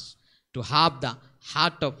asking us to have the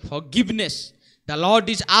heart of forgiveness. The Lord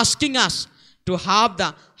is asking us to have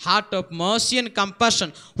the heart of mercy and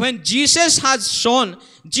compassion. When Jesus has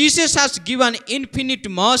given infinite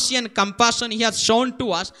mercy and compassion, He has shown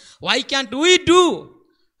to us. Why can't we do?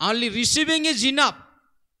 Only receiving is enough.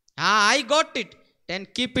 I got it. Then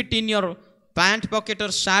keep it in your pant pocket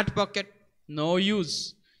or shirt pocket. No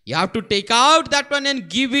use. You have to take out that one and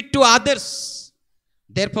give it to others.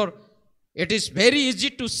 Therefore, it is very easy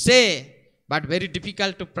to say, but very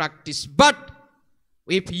difficult to practice. But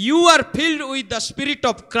if you are filled with the Spirit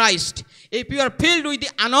of Christ, if you are filled with the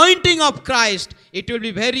anointing of Christ, it will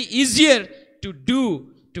be very easier to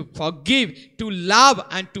do, to forgive, to love,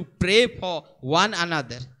 and to pray for one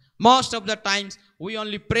another. Most of the times, we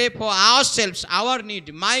only pray for ourselves, our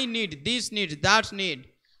need, my need, this need, that need.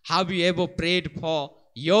 Have you ever prayed for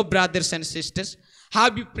your brothers and sisters?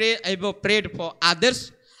 Have you ever prayed for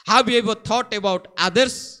others? Have you ever thought about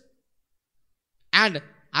others? And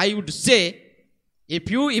I would say,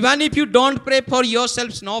 even if you don't pray for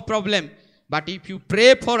yourselves, no problem. But if you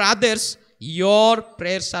pray for others, your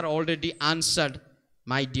prayers are already answered,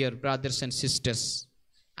 my dear brothers and sisters.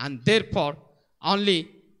 And therefore, only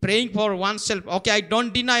praying for oneself. Okay, I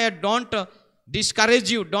don't deny, I don't discourage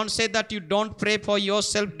you. Don't say that you don't pray for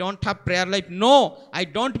yourself, don't have prayer life. No, I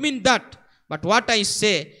don't mean that. But what I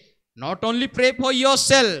say, not only pray for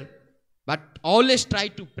yourself, but always try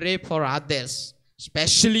to pray for others.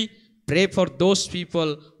 Especially pray for those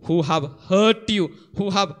people who have hurt you, who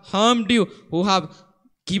have harmed you, who have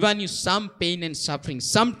given you some pain and suffering.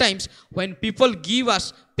 Sometimes when people give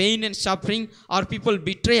us pain and suffering, or people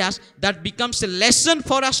betray us, that becomes a lesson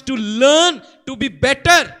for us to learn to be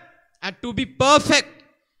better and to be perfect.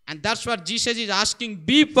 And that's what Jesus is asking.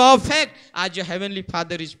 Be perfect as your heavenly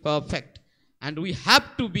Father is perfect. And we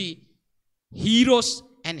have to be heroes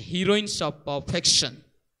and heroines of perfection.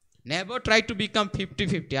 Never try to become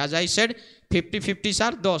 50-50. As I said, 50-50s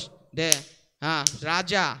are those.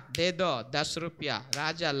 Raja, de do, 10 rupiah.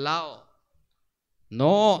 Raja, lao.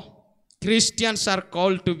 No. Christians are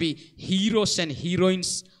called to be heroes and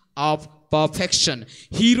heroines of perfection.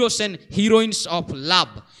 Heroes and heroines of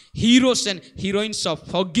love. Heroes and heroines of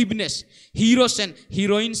forgiveness. Heroes and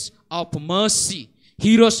heroines of mercy.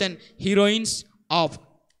 Heroes and heroines of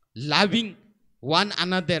loving one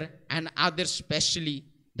another and others, especially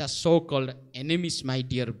the so-called enemies, my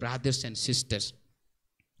dear brothers and sisters.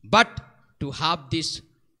 But to have this,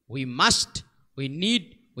 we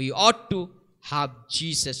ought to have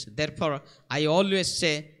Jesus. Therefore, I always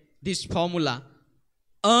say this formula: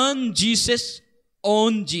 earn Jesus,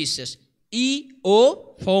 own Jesus.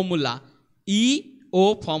 E-O formula.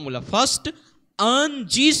 E-O formula. First, earn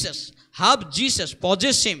Jesus. Have Jesus.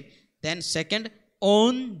 Possess Him. Then second,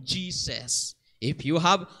 own Jesus. If you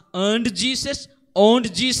have earned Jesus,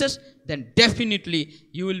 owned Jesus, then definitely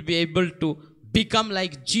you will be able to become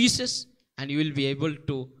like Jesus, and you will be able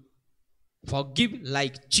to forgive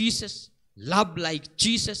like Jesus, love like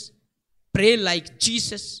Jesus, pray like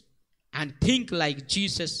Jesus, and think like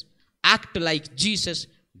Jesus, act like Jesus,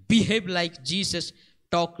 behave like Jesus,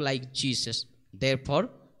 talk like Jesus. Therefore,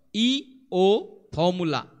 E-O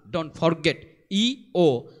formula, don't forget.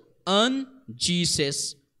 E-O, earn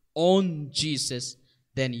Jesus, own Jesus,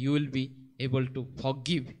 then you will be able to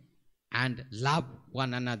forgive and love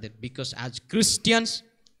one another. Because as Christians,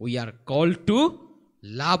 we are called to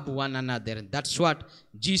love one another. That's what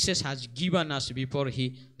Jesus has given us before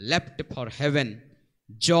He left for heaven.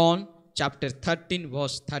 John chapter 13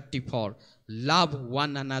 verse 34. Love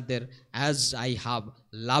one another as I have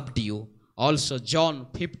loved you. Also John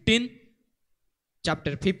 15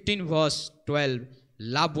 chapter 15 verse 12.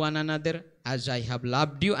 Love one another as I have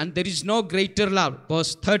loved you. And there is no greater love.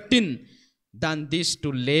 Verse 13. Than this,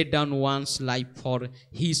 to lay down one's life for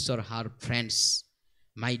his or her friends.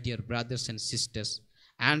 My dear brothers and sisters.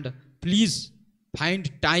 And please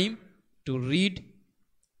find time to read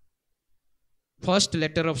first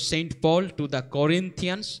letter of Saint Paul to the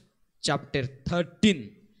Corinthians, chapter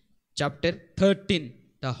 13. Chapter 13.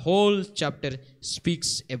 The whole chapter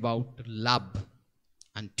speaks about love.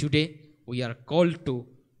 And today we are called to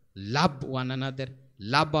love one another,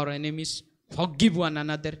 love our enemies, forgive one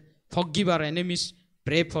another, forgive our enemies,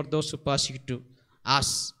 pray for those who persecute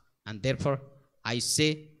us. And therefore, I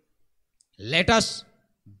say, let us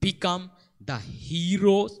become the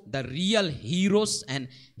heroes, the real heroes and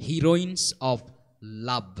heroines of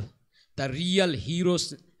love. the real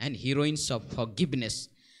heroes and heroines of forgiveness,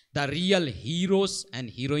 the real heroes and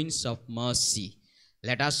heroines of mercy.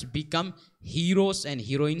 Let us become heroes and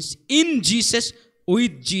heroines in Jesus,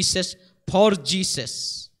 with Jesus, for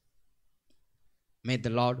Jesus. May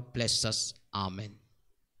the Lord bless us. Amen.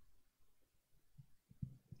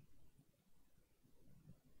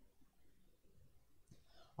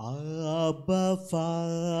 Abba,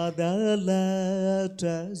 Father, let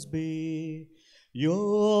us be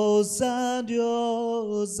yours and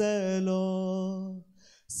yours alone.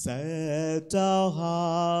 Set our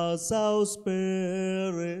hearts, our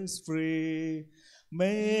spirits free.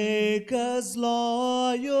 Make us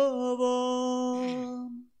loyal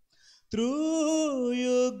one. Through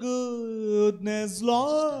your goodness,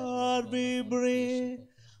 Lord, we bring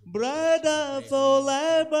bread of our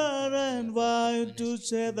labor and wine to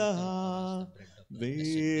share the heart,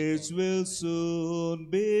 which will soon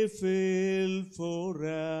be filled for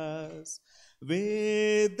us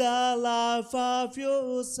with the life of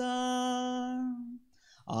your Son.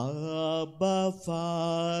 Abba,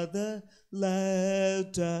 Father,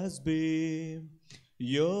 let us be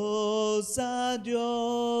yours and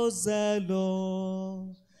yours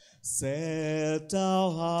alone. Set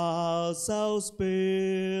our hearts, our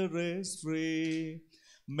spirits free.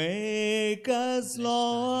 Make us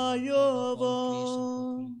loyal.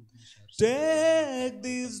 Take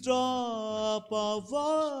this drop of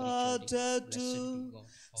water to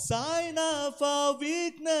sign of our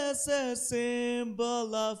weakness, a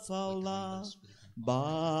symbol of our love.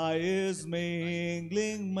 By His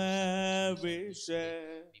mingling may we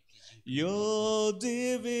share your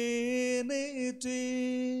divinity.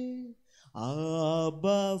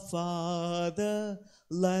 Abba, Father,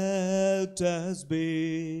 let us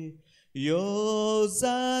be yours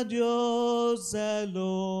and yours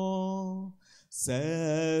alone.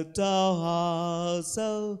 Set our hearts,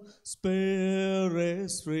 our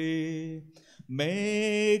spirits free.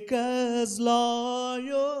 Make us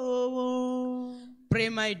loyal. Pray,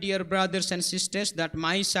 my dear brothers and sisters, that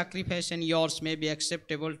my sacrifice and yours may be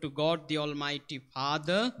acceptable to God, the Almighty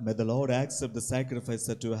Father. May the Lord accept the sacrifice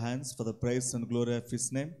at your hands for the praise and glory of His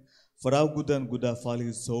name, for our good and good of all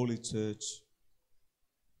His holy church.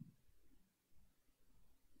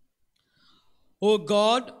 O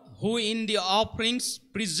God, who in the offerings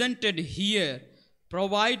presented here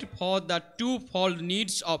provide for the twofold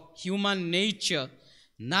needs of human nature,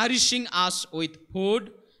 nourishing us with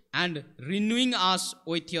food and renewing us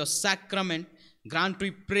with your sacrament, grant,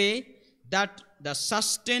 we pray, that the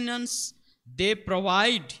sustenance they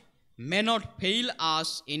provide may not fail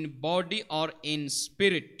us in body or in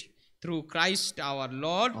spirit. Through Christ our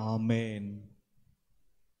Lord. Amen.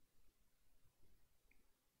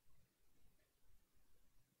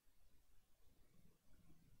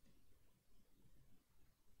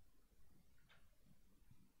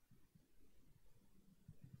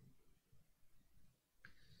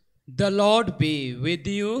 The Lord be with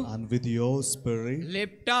you. And with your spirit,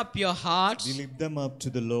 Lift up your hearts. we lift them up to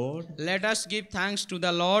the Lord. Let us give thanks to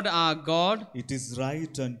the Lord our God. It is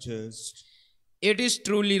right and just. It is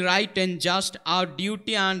truly right and just, our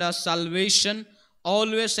duty and our salvation,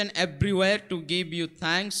 always and everywhere to give you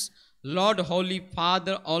thanks, Lord, Holy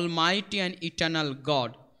Father, Almighty and Eternal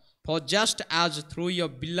God. For just as through your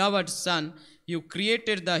beloved Son you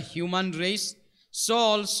created the human race, so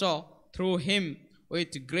also through Him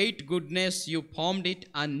with great goodness you formed it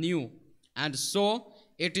anew. And so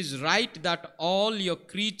it is right that all your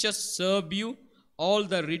creatures serve you, all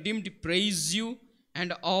the redeemed praise you,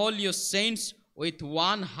 and all your saints with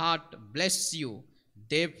one heart bless you.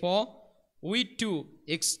 Therefore, we too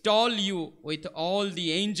extol you with all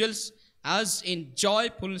the angels, as in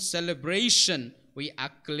joyful celebration we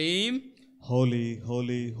acclaim, Holy,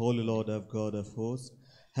 holy, holy Lord of God of hosts,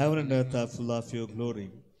 heaven and earth are full of your glory.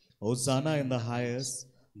 Hosanna in the highest.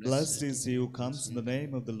 Blessed is he who comes in the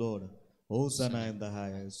name of the Lord. Hosanna in the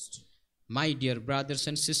highest. My dear brothers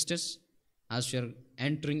and sisters, as we are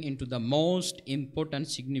entering into the most important,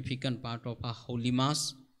 significant part of our Holy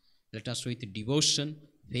Mass, let us with devotion,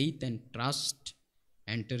 faith and trust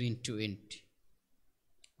enter into it.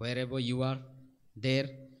 Wherever you are there,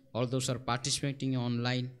 all those who are participating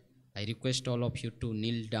online, I request all of you to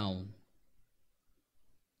kneel down.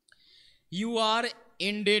 You are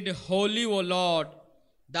indeed holy, O Lord,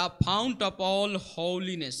 the fount of all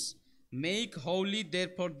holiness. Make holy,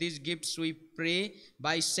 therefore, these gifts, we pray,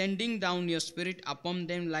 by sending down your Spirit upon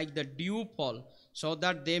them like the dew fall, so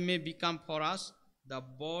that they may become for us the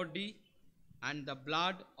body and the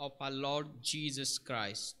blood of our Lord Jesus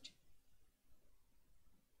Christ.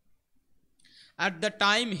 At the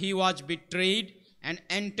time he was betrayed and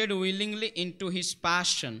entered willingly into his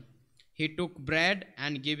passion, he took bread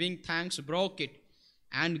and giving thanks broke it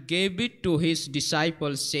and gave it to his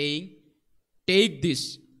disciples, saying, "Take this,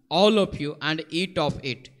 all of you, and eat of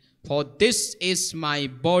it, for this is my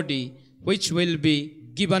body, which will be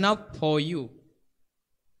given up for you."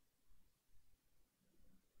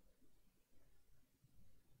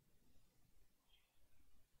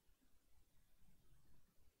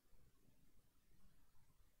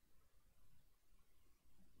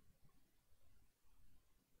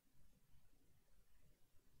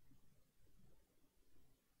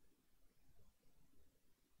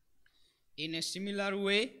 In a similar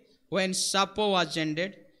way, when supper was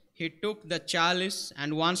ended, he took the chalice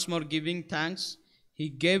and once more giving thanks, he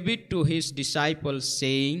gave it to his disciples,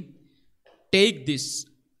 saying, "Take this,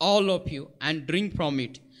 all of you, and drink from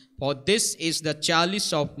it, for this is the chalice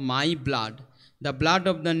of my blood, the blood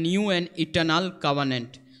of the new and eternal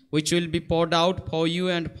covenant, which will be poured out for you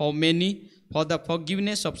and for many for the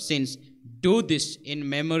forgiveness of sins. Do this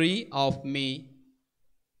in memory of me."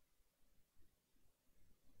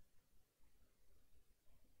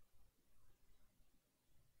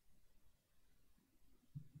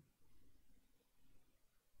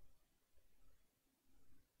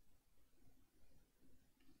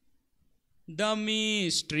 The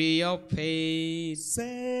mystery of faith.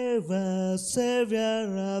 Save us, Savior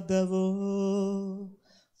of the world,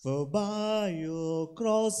 for by your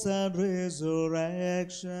cross and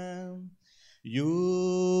resurrection, you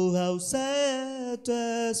have set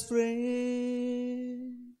us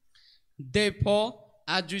free. Therefore,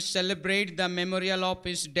 as we celebrate the memorial of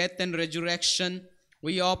his death and resurrection,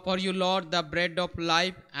 we offer you, Lord, the bread of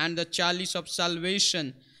life and the chalice of salvation,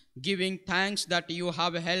 giving thanks that you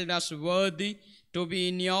have held us worthy to be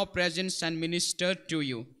in your presence and minister to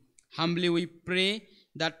you. Humbly we pray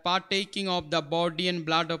that partaking of the body and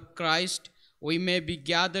blood of Christ, we may be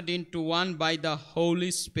gathered into one by the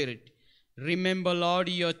Holy Spirit. Remember, Lord,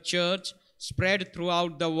 your church spread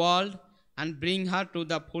throughout the world and bring her to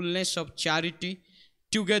the fullness of charity,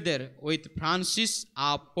 together with Francis,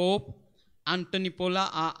 our Pope, Anthony Pola,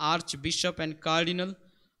 our Archbishop and Cardinal,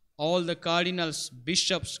 all the cardinals,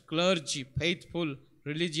 bishops, clergy, faithful,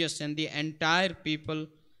 religious, and the entire people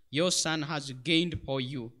your Son has gained for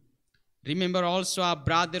you. Remember also our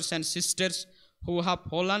brothers and sisters who have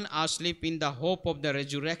fallen asleep in the hope of the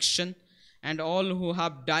resurrection, and all who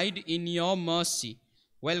have died in your mercy.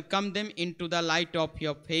 Welcome them into the light of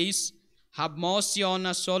your face. Have mercy on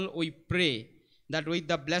us all, we pray, that with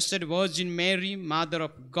the Blessed Virgin Mary, Mother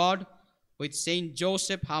of God, with Saint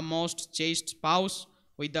Joseph, her most chaste spouse,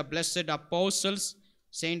 with the blessed apostles,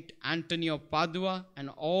 Saint Anthony of Padua, and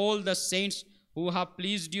all the saints who have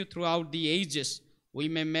pleased you throughout the ages, we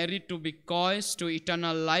may merit to be coins to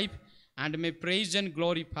eternal life, and may praise and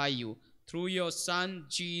glorify you through your Son,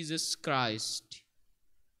 Jesus Christ.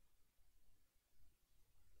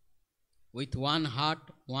 With one heart,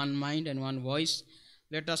 one mind, and one voice,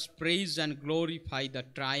 let us praise and glorify the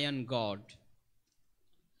triune God.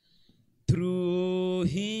 Through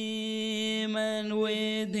him and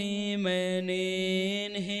with him and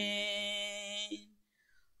in him,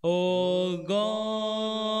 O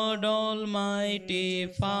God, Almighty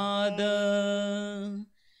Father,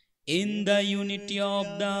 in the unity of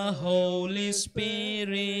the Holy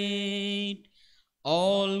Spirit,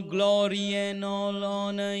 all glory and all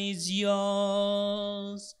honor is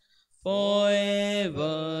yours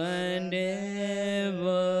forever and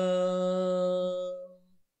ever.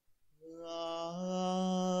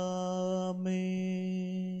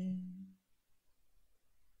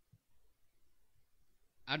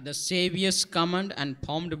 At the Saviour's command and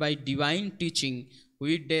formed by divine teaching,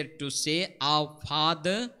 we dare to say, Our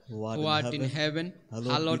Father, who art in heaven,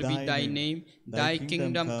 hallowed be thy name. Thy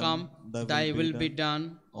kingdom come, thy will be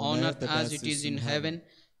done, on earth as it is in heaven.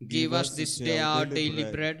 Give us this day our daily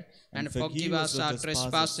bread, and forgive us our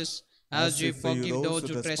trespasses, as we forgive those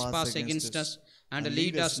who trespass against us. And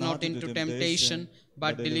lead us not into temptation,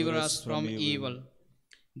 but deliver us from evil.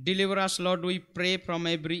 Deliver us, Lord, we pray, from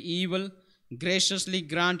every evil. Graciously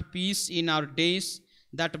grant peace in our days,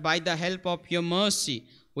 that by the help of your mercy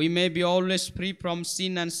we may be always free from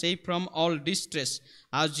sin and safe from all distress,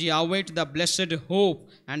 as we await the blessed hope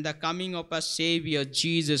and the coming of our Savior,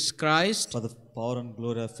 Jesus Christ. For the power and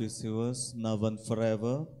glory of is yours, now and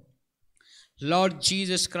forever. Lord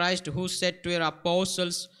Jesus Christ, who said to your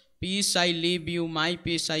apostles, Peace I leave you, my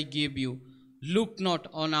peace I give you, look not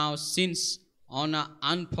on our sins, on our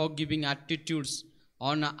unforgiving attitudes,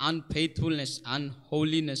 on our unfaithfulness,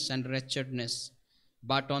 unholiness, and wretchedness,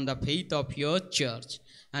 but on the faith of your church,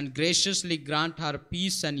 and graciously grant her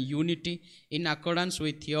peace and unity in accordance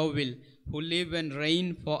with your will, who live and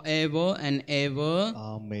reign forever and ever.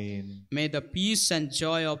 Amen. May the peace and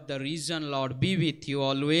joy of the risen Lord be with you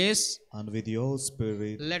always. And with your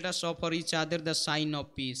spirit. Let us offer each other the sign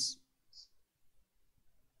of peace.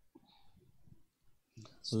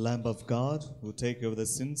 Lamb of God, who take away the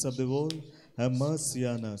sins of the world, have mercy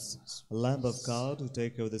on us. Lamb of God, who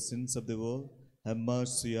take away the sins of the world, have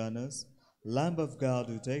mercy on us. Lamb of God,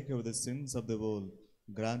 who take away the sins of the world,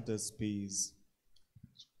 grant us peace.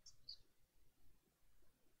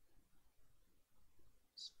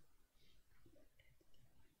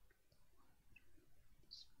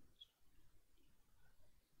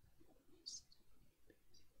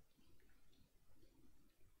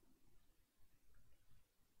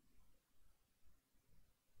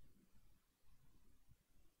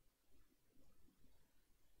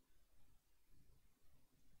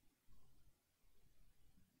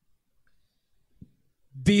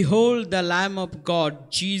 Behold the Lamb of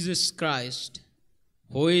God, Jesus Christ,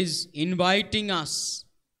 who is inviting us,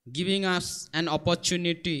 giving us an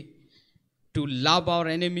opportunity to love our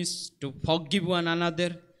enemies, to forgive one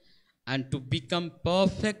another, and to become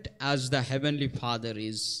perfect as the Heavenly Father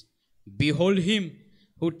is. Behold him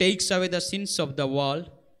who takes away the sins of the world.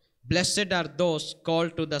 Blessed are those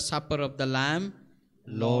called to the supper of the Lamb.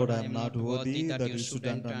 Lord, I am not worthy that you should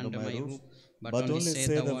enter under my roof, but only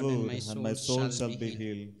say the word, and my soul shall be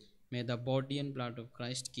healed. May the body and blood of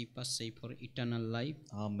Christ keep us safe for eternal life.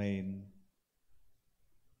 Amen.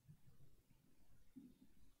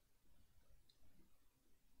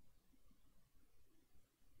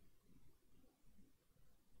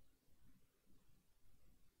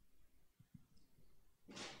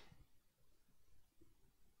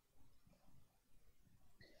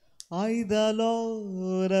 I, the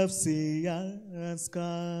Lord of sea and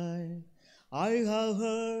sky, I have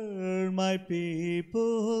heard my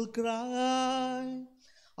people cry.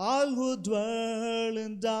 All who dwell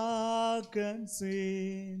in dark and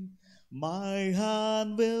sin, my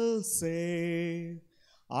hand will save.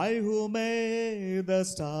 I who made the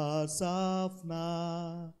stars of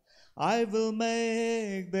night, I will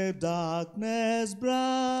make the darkness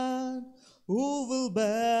bright. Who will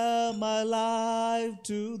bear my life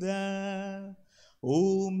to them?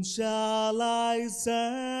 Whom shall I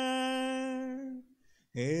send?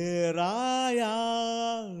 Here I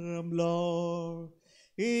am, Lord.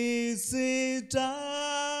 Is it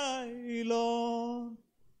I, Lord?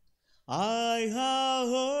 I have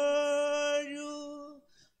heard you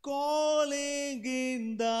calling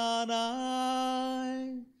in the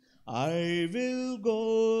night. I will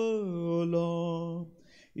go, Lord.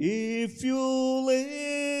 If you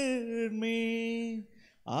lead me,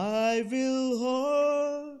 I will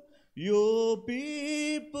hold your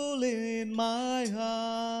people in my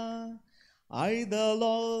heart. I, the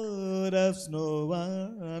Lord of snow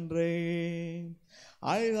and rain,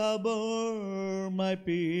 I have borne my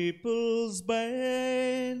people's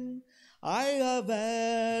pain. I have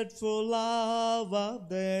had for love of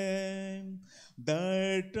them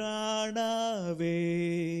that run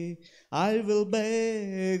away. I will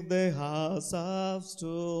make the house of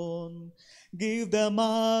stone, give them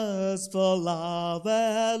us for love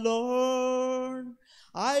alone.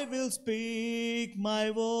 I will speak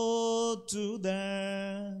my word to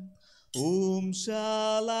them. Whom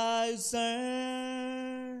shall I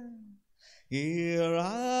send? Here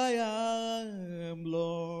I am,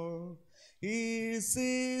 Lord. Is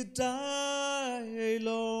it I,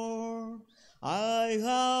 Lord? I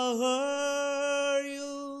have heard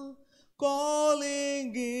you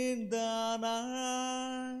calling in the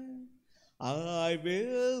night. I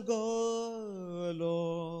will go,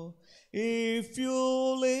 Lord. If you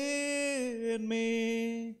lead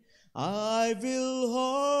me, I will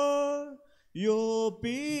hold your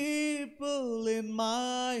people in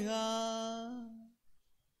my heart.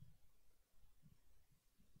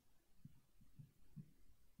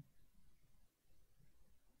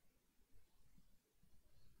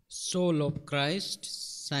 Soul of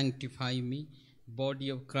Christ, sanctify me. Body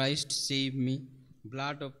of Christ, save me.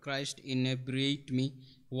 Blood of Christ, inebriate me.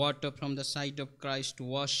 Water from the side of Christ,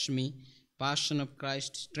 wash me. Passion of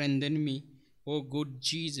Christ, strengthen me. O good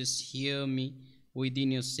Jesus, hear me.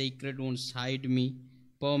 Within your sacred wounds, hide me.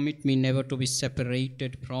 Permit me never to be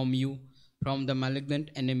separated from you. From the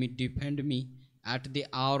malignant enemy, defend me. At the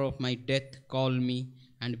hour of my death, call me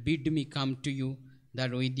and bid me come to you,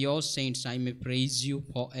 that with your saints I may praise you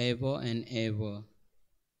forever and ever.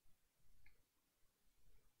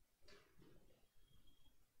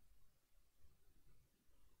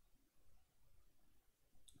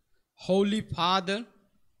 Holy Father,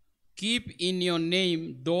 keep in your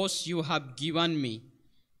name those you have given me,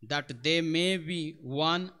 that they may be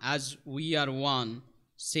one as we are one,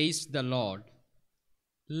 says the Lord.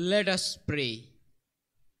 Let us pray.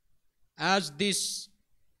 As this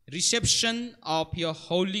reception of your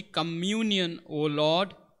Holy Communion, O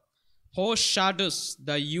Lord, foreshadows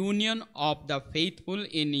the union of the faithful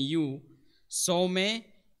in you, so may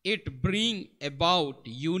it bring about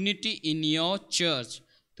unity in your church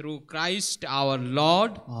through Christ our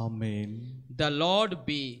Lord. Amen. The Lord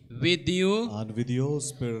be with you. And with your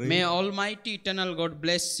spirit. May Almighty Eternal God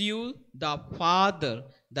bless you, the Father,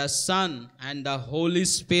 the Son, and the Holy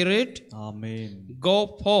Spirit. Amen.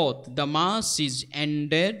 Go forth, the Mass is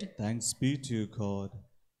ended. Thanks be to God.